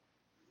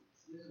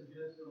 This is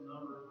just some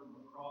numbers from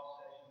a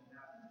cross-section that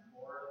happened in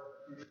Florida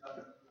in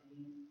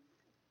 2015.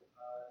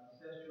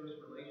 Incestuous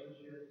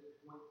relationships,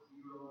 0.01%.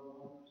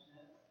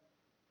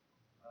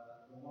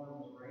 The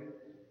woman was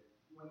raped,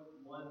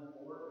 0.14%.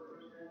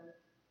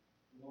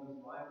 The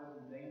woman's life was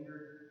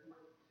endangered,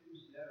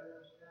 0.27%.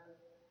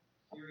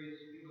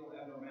 Serious fetal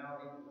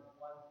abnormality was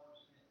 1%.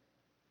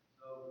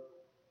 So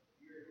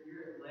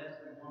you're at less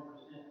than 1%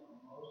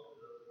 on most of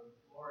those in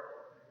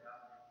Florida in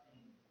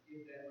 2015.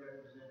 If that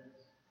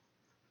represents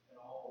at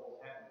all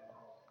what's happening.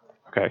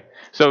 Okay,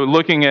 so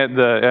looking at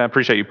I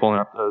appreciate you pulling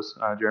up those,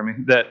 Jeremy.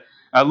 That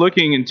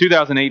looking in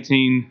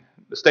 2018,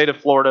 the state of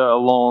Florida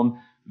alone,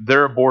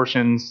 their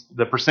abortions,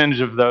 the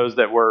percentage of those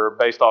that were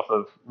based off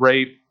of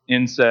rape,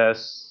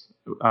 incest,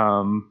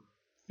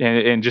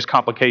 and just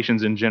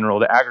complications in general,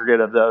 the aggregate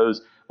of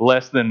those,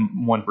 less than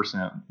 1%,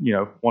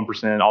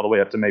 1% all the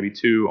way up to maybe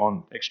 2%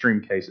 on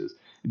extreme cases.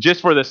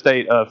 Just for the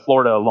state of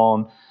Florida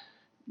alone,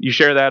 you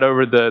share that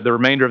over the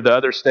remainder of the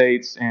other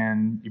states,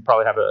 and you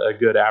probably have a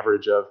good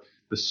average of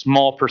the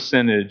small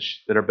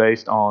percentage that are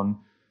based on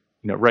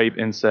rape,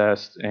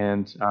 incest,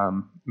 and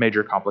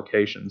major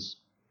complications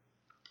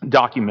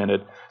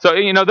documented. So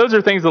those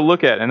are things to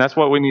look at, and that's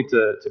what we need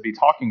to be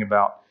talking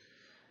about.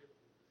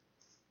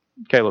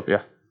 Caleb,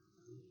 yeah.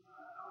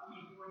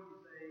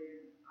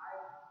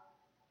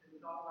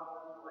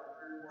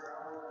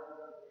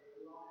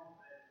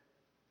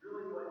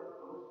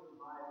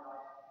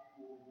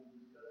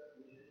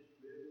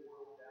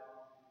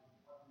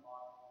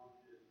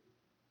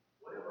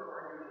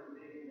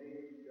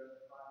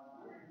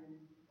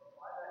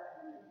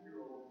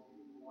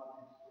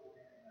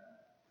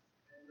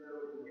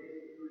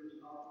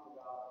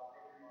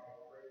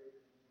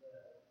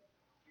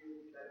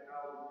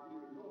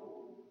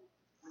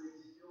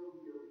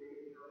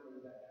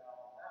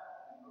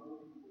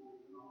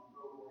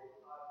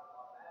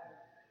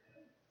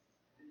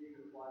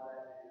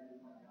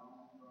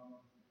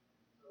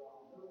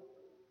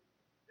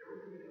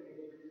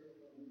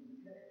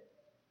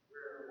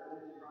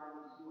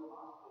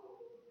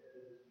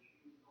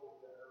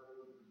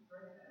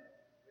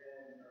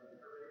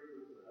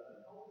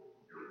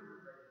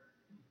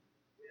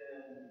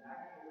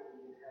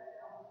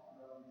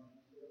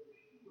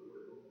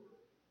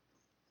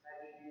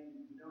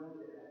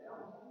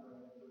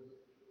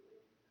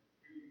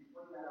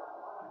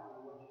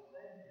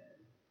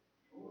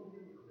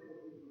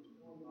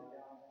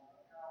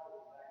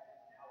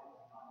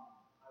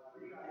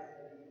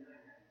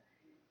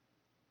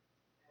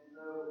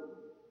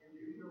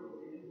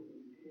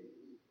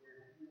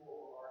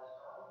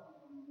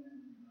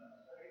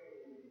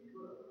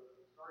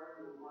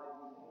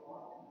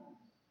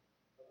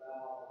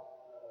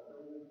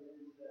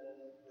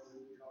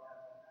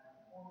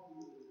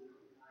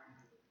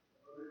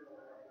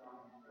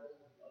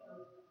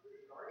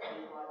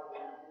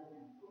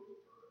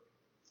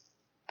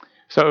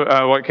 So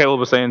what Caleb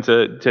was saying,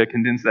 to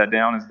condense that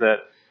down, is that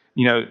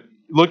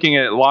looking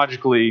at it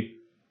logically,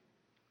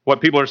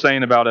 what people are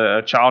saying about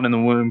a child in the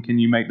womb, can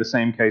you make the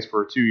same case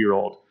for a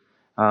 2-year-old?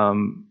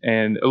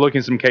 And looking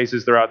at some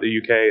cases throughout the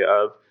UK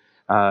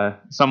of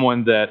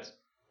someone that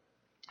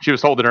she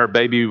was told that her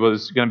baby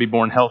was going to be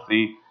born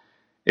healthy,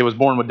 it was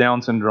born with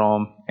Down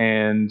syndrome,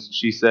 and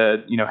she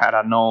said, had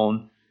I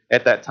known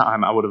at that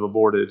time, I would have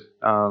aborted.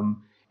 And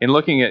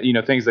looking at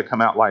things that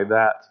come out like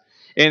that,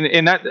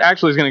 and that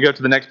actually is going to go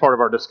to the next part of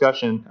our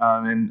discussion,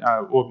 and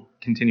we'll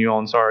continue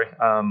on. Sorry,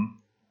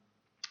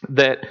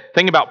 that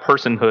thing about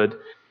personhood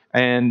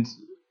and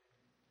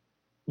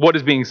what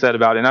is being said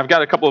about it. And I've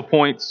got a couple of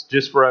points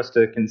just for us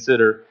to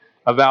consider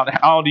about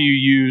how do you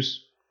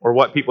use, or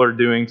what people are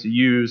doing to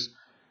use,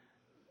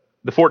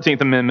 the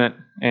 14th Amendment,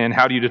 and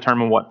how do you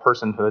determine what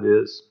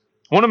personhood is.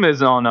 One of them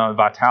is on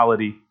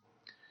vitality,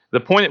 the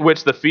point at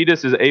which the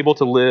fetus is able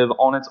to live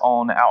on its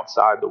own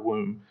outside the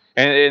womb.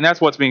 And that's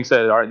what's being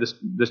said. All right,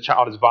 this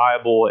child is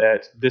viable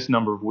at this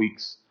number of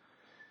weeks.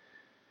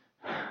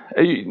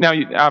 Now,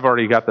 I've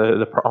already got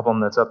the problem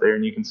that's up there,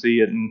 and you can see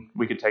it, and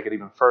we could take it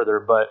even further.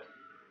 But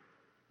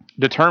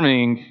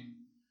determining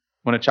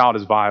when a child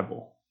is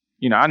viable.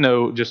 I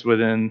know just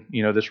within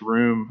this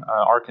room,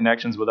 our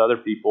connections with other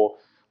people,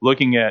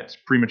 looking at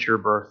premature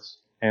births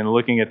and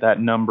looking at that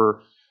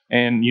number,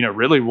 and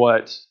really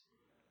what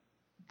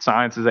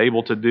science is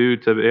able to do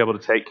to be able to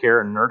take care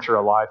and nurture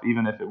a life,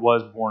 even if it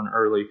was born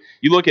early.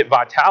 You look at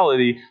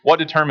vitality. What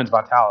determines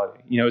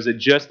vitality? Is it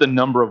just the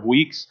number of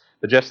weeks,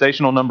 the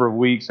gestational number of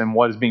weeks, and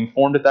what is being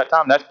formed at that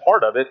time? That's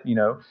part of it.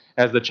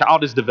 As the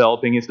child is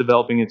developing, it's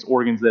developing its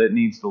organs that it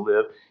needs to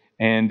live,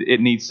 and it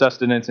needs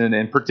sustenance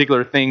and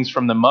particular things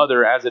from the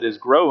mother as it is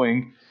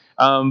growing.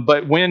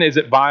 But when is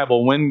it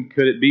viable? When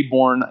could it be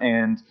born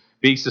and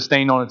be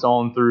sustained on its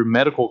own through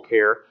medical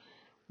care?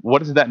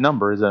 What is that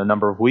number? Is it a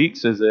number of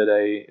weeks? Is it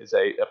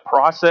a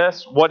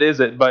process? What is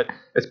it? But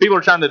as people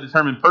are trying to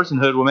determine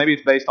personhood, well, maybe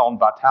it's based on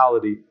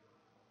vitality.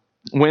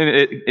 When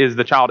is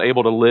the child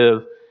able to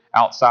live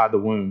outside the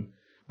womb?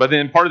 But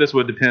then part of this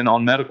would depend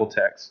on medical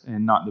texts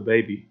and not the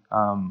baby.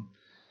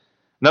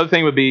 Another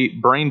thing would be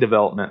brain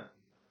development.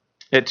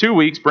 At 2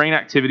 weeks, brain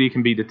activity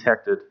can be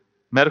detected.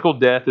 Medical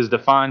death is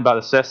defined by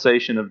the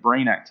cessation of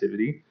brain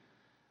activity.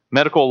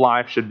 Medical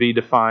life should be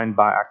defined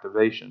by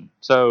activation.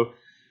 So,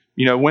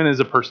 when is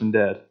a person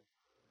dead?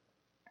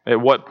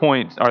 At what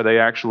point are they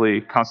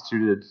actually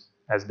constituted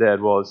as dead?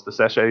 Well, it's the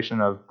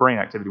cessation of brain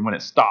activity, when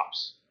it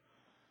stops.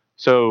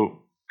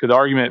 So, could the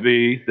argument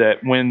be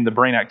that when the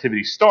brain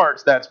activity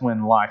starts, that's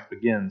when life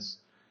begins?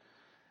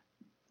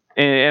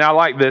 And I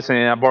like this,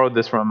 and I borrowed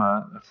this from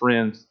a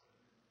friend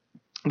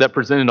that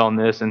presented on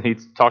this, and he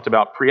talked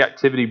about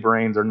pre-activity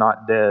brains are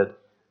not dead,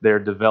 they're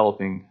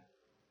developing.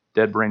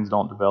 Dead brains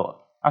don't develop.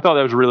 I thought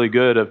that was really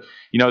good.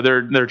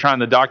 They're trying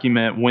to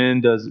document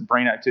when does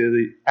brain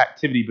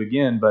activity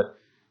begin, but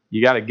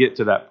you got to get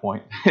to that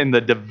point. And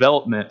the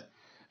development,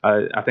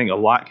 I think a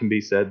lot can be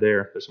said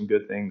there. There's some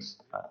good things.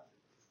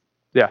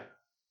 Yeah.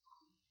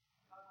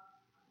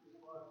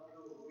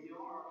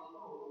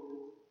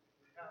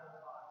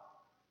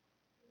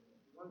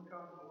 One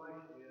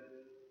consolation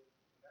is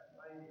that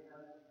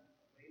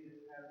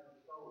baby has a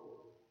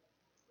soul.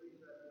 At least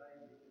that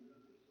baby is in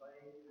the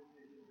same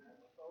condition,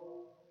 has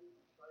soul,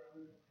 same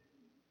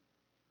condition,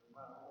 no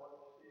matter what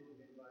decision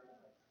they make.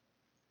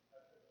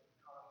 That's a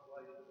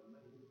consolation to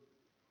me.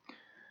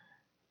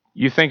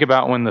 You think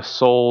about when the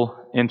soul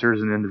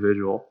enters an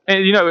individual.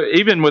 And,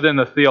 even within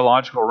the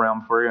theological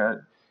realm,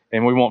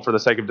 and we won't for the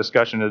sake of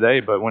discussion today,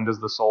 but when does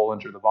the soul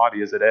enter the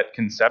body? Is it at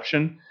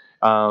conception?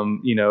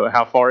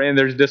 How far in?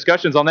 There's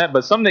discussions on that,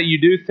 but something that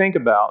you do think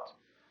about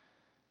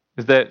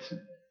is that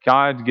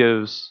God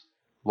gives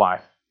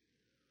life,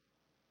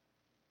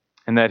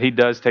 and that He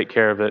does take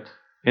care of it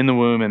in the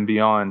womb and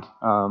beyond.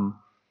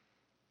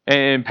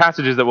 And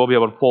passages that we'll be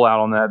able to pull out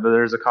on that, but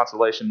there's a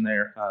consolation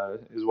there,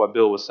 is what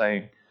Bill was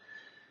saying.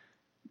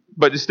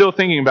 But still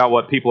thinking about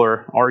what people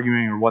are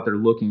arguing or what they're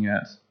looking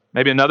at.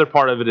 Maybe another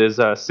part of it is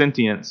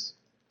sentience,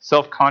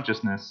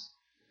 self-consciousness,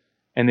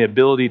 and the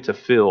ability to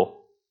feel.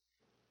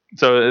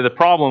 So the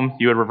problem,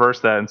 you would reverse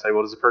that and say,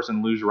 well, does a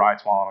person lose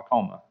rights while in a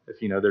coma? If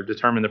they're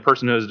determined, the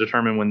personhood is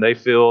determined when they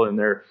feel and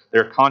they're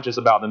conscious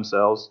about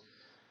themselves.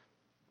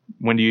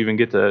 When do you even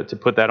get to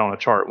put that on a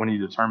chart? When do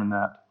you determine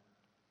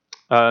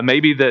that?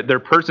 Maybe that their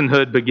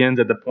personhood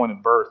begins at the point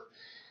of birth.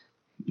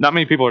 Not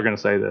many people are going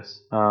to say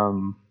this.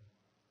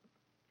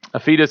 A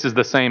fetus is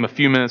the same a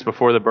few minutes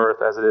before the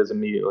birth as it is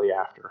immediately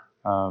after.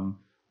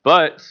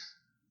 But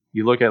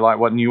you look at like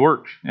what New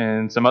York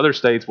and some other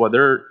states, what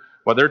they're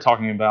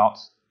talking about.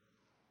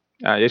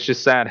 It's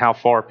just sad how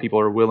far people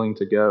are willing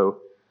to go.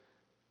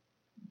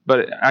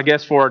 But I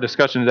guess for our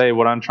discussion today,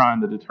 what I'm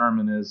trying to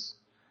determine is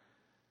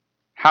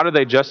how do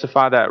they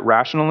justify that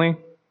rationally,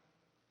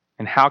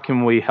 and how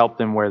can we help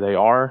them where they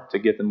are to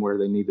get them where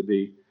they need to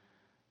be?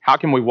 How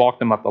can we walk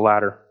them up the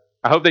ladder?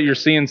 I hope that you're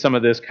seeing some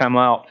of this come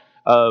out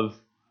of.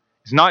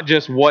 It's not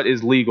just what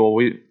is legal.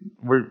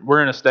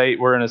 We're in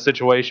a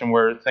situation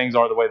where things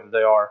are the way that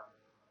they are.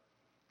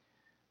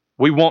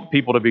 We want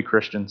people to be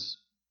Christians.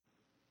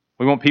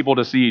 We want people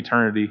to see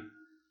eternity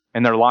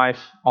and their life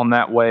on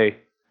that way.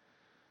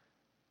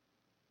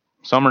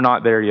 Some are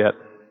not there yet.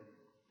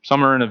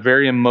 Some are in a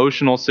very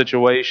emotional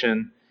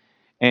situation,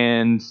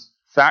 and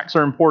facts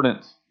are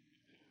important.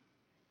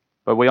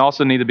 But we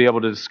also need to be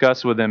able to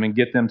discuss with them and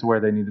get them to where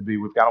they need to be.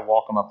 We've got to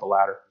walk them up the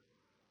ladder.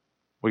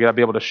 We got to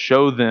be able to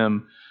show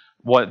them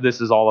what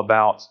this is all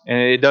about. And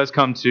it does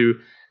come to,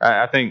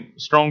 I think,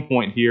 strong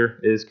point here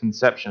is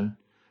conception.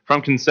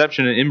 From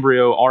conception, an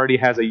embryo already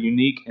has a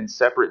unique and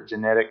separate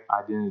genetic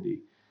identity.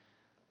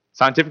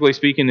 Scientifically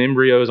speaking,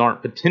 embryos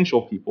aren't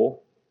potential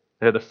people.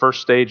 They're the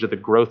first stage of the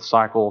growth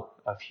cycle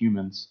of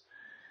humans.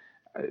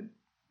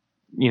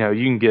 You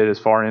can get as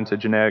far into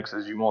genetics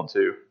as you want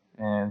to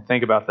and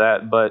think about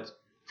that. But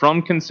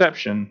from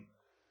conception,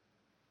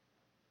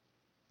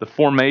 the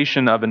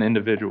formation of an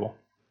individual,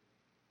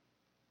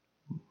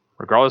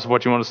 regardless of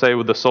what you want to say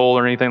with the soul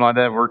or anything like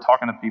that, we're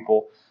talking to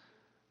people.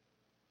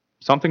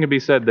 Something can be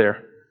said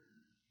there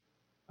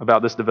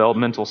about this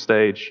developmental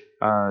stage,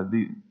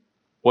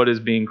 what is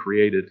being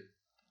created.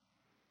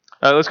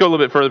 Let's go a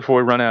little bit further before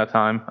we run out of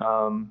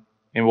time,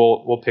 and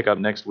we'll pick up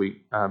next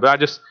week.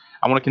 But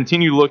I want to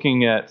continue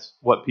looking at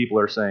what people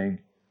are saying.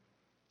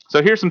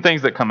 So here's some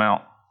things that come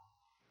out.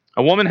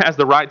 A woman has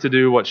the right to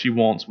do what she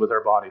wants with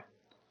her body.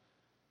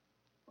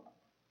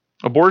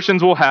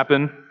 Abortions will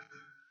happen,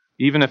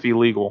 even if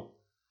illegal.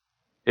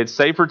 It's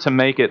safer to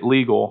make it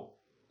legal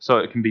so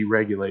it can be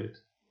regulated.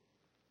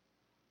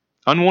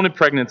 Unwanted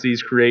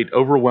pregnancies create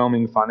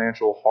overwhelming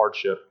financial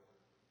hardship.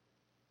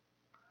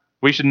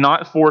 We should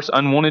not force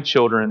unwanted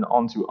children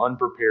onto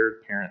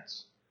unprepared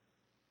parents.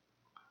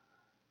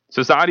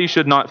 Society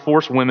should not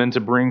force women to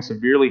bring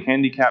severely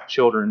handicapped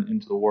children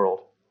into the world.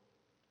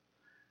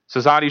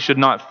 Society should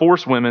not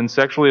force women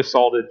sexually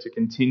assaulted to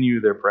continue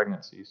their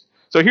pregnancies.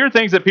 So here are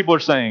things that people are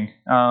saying.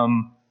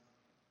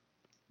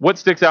 What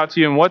sticks out to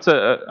you, and what's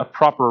a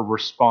proper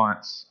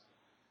response?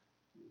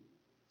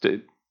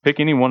 Pick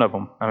any one of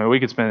them. I mean, we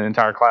could spend an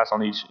entire class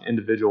on each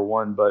individual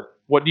one, but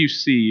what do you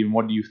see and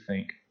what do you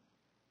think?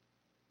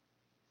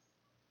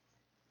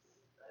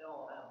 They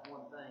all have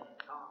one thing in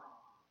common: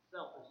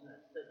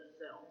 selfishness to the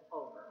self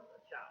over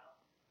the child.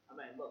 I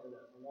mean, look at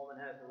this. A woman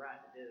has the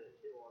right to do what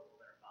she wants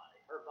with her body.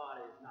 Her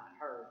body is not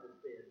hers. It's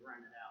being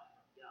rented out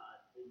from God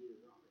to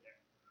use on the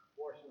earth.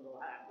 Abortion will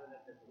happen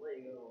if it's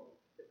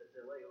illegal. So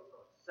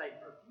it's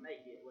safer to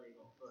make it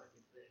legal so it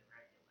can be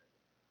regulated.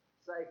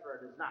 Safer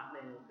does not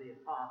mean it would be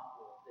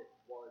impossible if it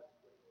was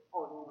legal.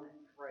 Unwanted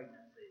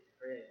pregnancies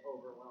create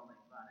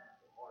overwhelming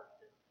financial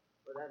hardship.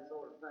 For that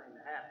sort of thing to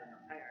happen, the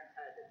parents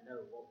had to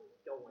know what was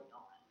going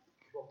on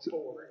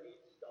before it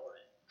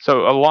started.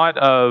 So a lot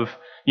of,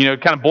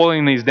 kind of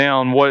boiling these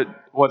down,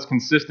 what's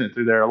consistent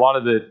through there, a lot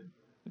of it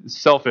is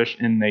selfish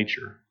in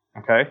nature.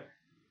 Okay?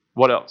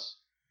 What else?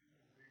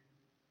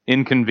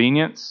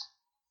 Inconvenience.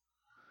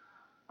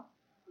 The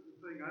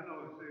thing I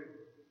know is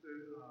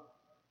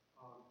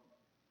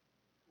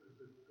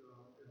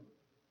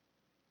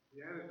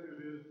the attitude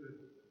is that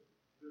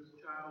this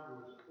child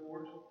was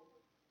forced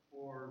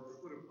or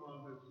put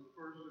upon this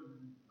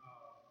person,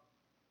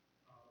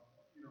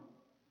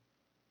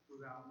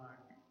 without my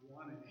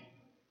wanting.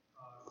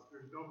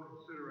 There's no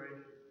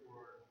consideration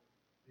for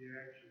the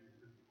actions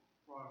that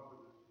brought up to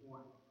this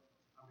point.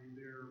 I mean,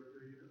 they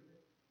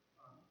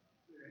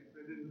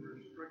didn't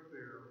restrict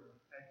their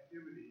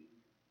activity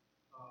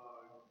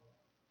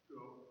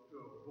to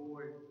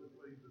avoid the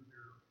things that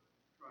they're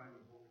trying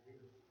to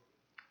avoid.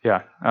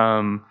 Yeah.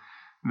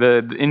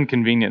 The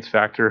inconvenience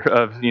factor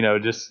of,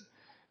 just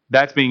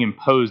that's being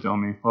imposed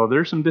on me. Well,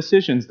 there's some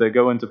decisions that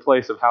go into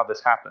place of how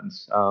this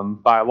happens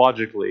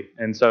biologically.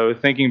 And so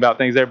thinking about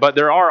things there. But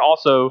there are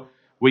also,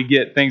 we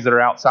get things that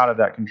are outside of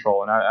that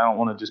control. And I don't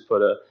want to just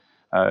put a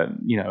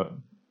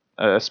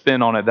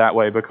spin on it that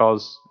way,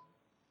 because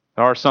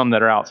there are some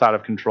that are outside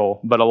of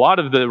control. But a lot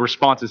of the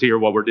responses here,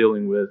 what we're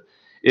dealing with,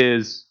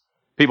 is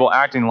people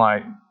acting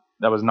like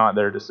that was not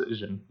their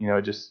decision.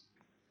 I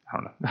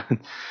don't know.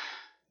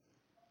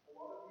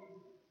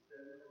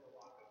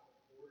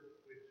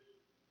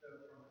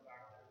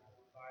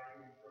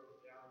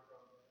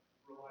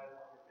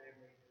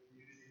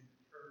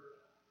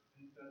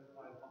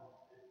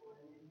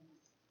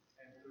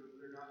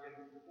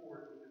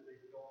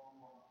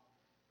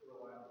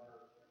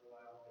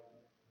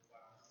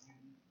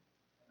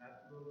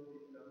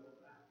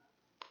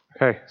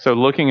 Okay, so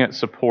looking at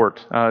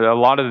support, a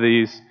lot of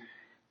these,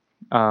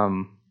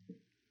 if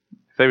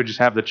they would just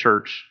have the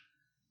church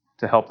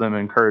to help them,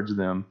 encourage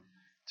them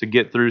to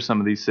get through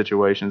some of these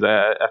situations,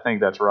 I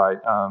think that's right.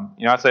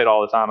 I say it all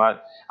the time.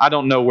 I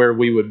don't know where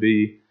we would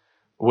be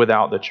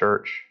without the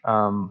church.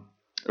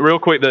 Real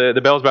quick,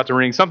 the bell's about to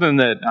ring. Something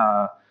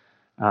that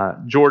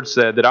George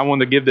said that I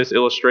wanted to give this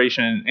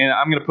illustration, and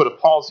I'm going to put a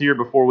pause here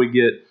before we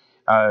get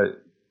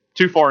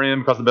too far in,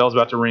 because the bell's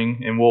about to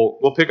ring, and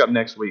we'll pick up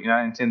next week. And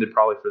I intended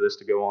probably for this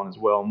to go on as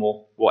well, and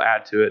we'll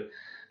add to it.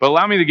 But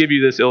allow me to give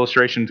you this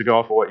illustration to go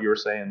off of what you were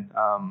saying.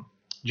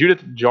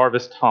 Judith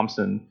Jarvis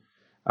Thompson,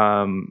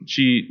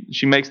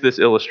 she makes this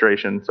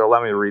illustration, so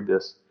allow me to read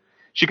this.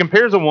 She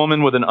compares a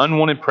woman with an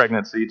unwanted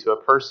pregnancy to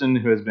a person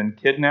who has been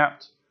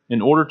kidnapped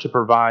in order to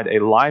provide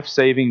a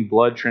life-saving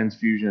blood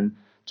transfusion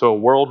to a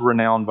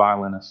world-renowned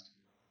violinist.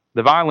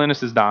 The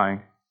violinist is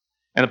dying,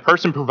 and the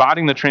person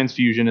providing the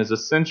transfusion is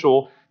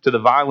essential to the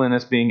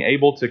violinist being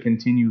able to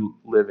continue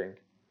living.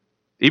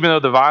 Even though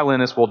the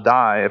violinist will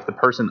die if the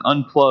person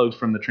unplugs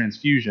from the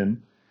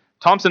transfusion,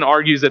 Thompson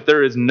argues that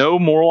there is no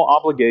moral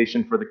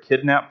obligation for the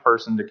kidnapped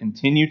person to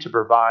continue to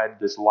provide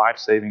this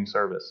life-saving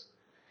service.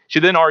 She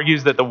then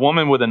argues that the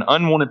woman with an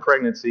unwanted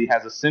pregnancy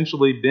has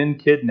essentially been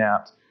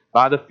kidnapped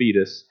by the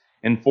fetus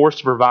and forced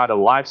to provide a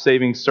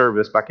life-saving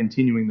service by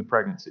continuing the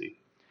pregnancy.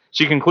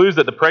 She concludes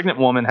that the pregnant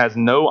woman has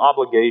no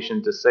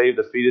obligation to save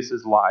the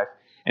fetus's life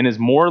and is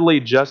morally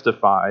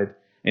justified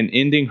in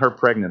ending her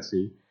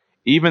pregnancy,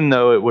 even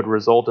though it would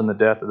result in the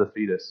death of the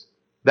fetus.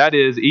 That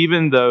is,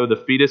 even though the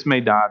fetus may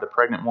die, the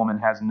pregnant woman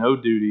has no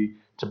duty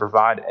to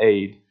provide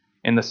aid,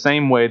 in the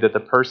same way that the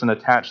person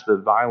attached to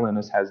the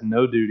violinist has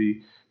no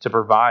duty to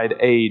provide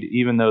aid,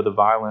 even though the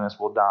violinist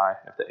will die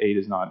if the aid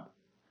is not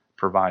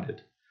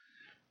provided.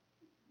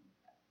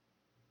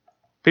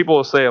 People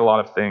will say a lot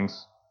of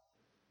things,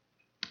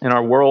 and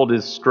our world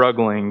is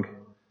struggling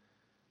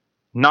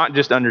not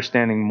just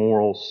understanding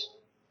morals,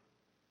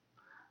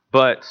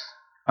 but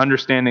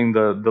understanding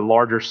the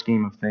larger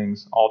scheme of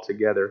things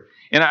altogether.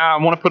 And I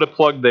want to put a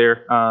plug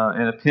there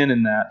and a pin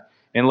in that.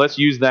 And let's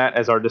use that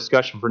as our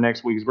discussion for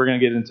next week. We're going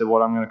to get into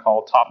what I'm going to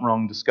call top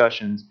rung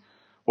discussions.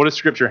 What does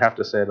Scripture have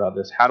to say about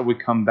this? How do we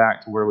come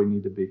back to where we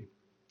need to be?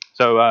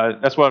 So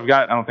that's what I've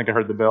got. I don't think I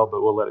heard the bell,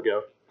 but we'll let it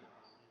go.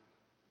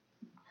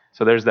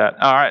 So there's that.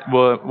 All right,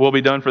 we'll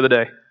be done for the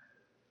day.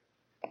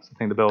 I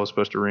think the bell was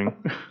supposed to ring.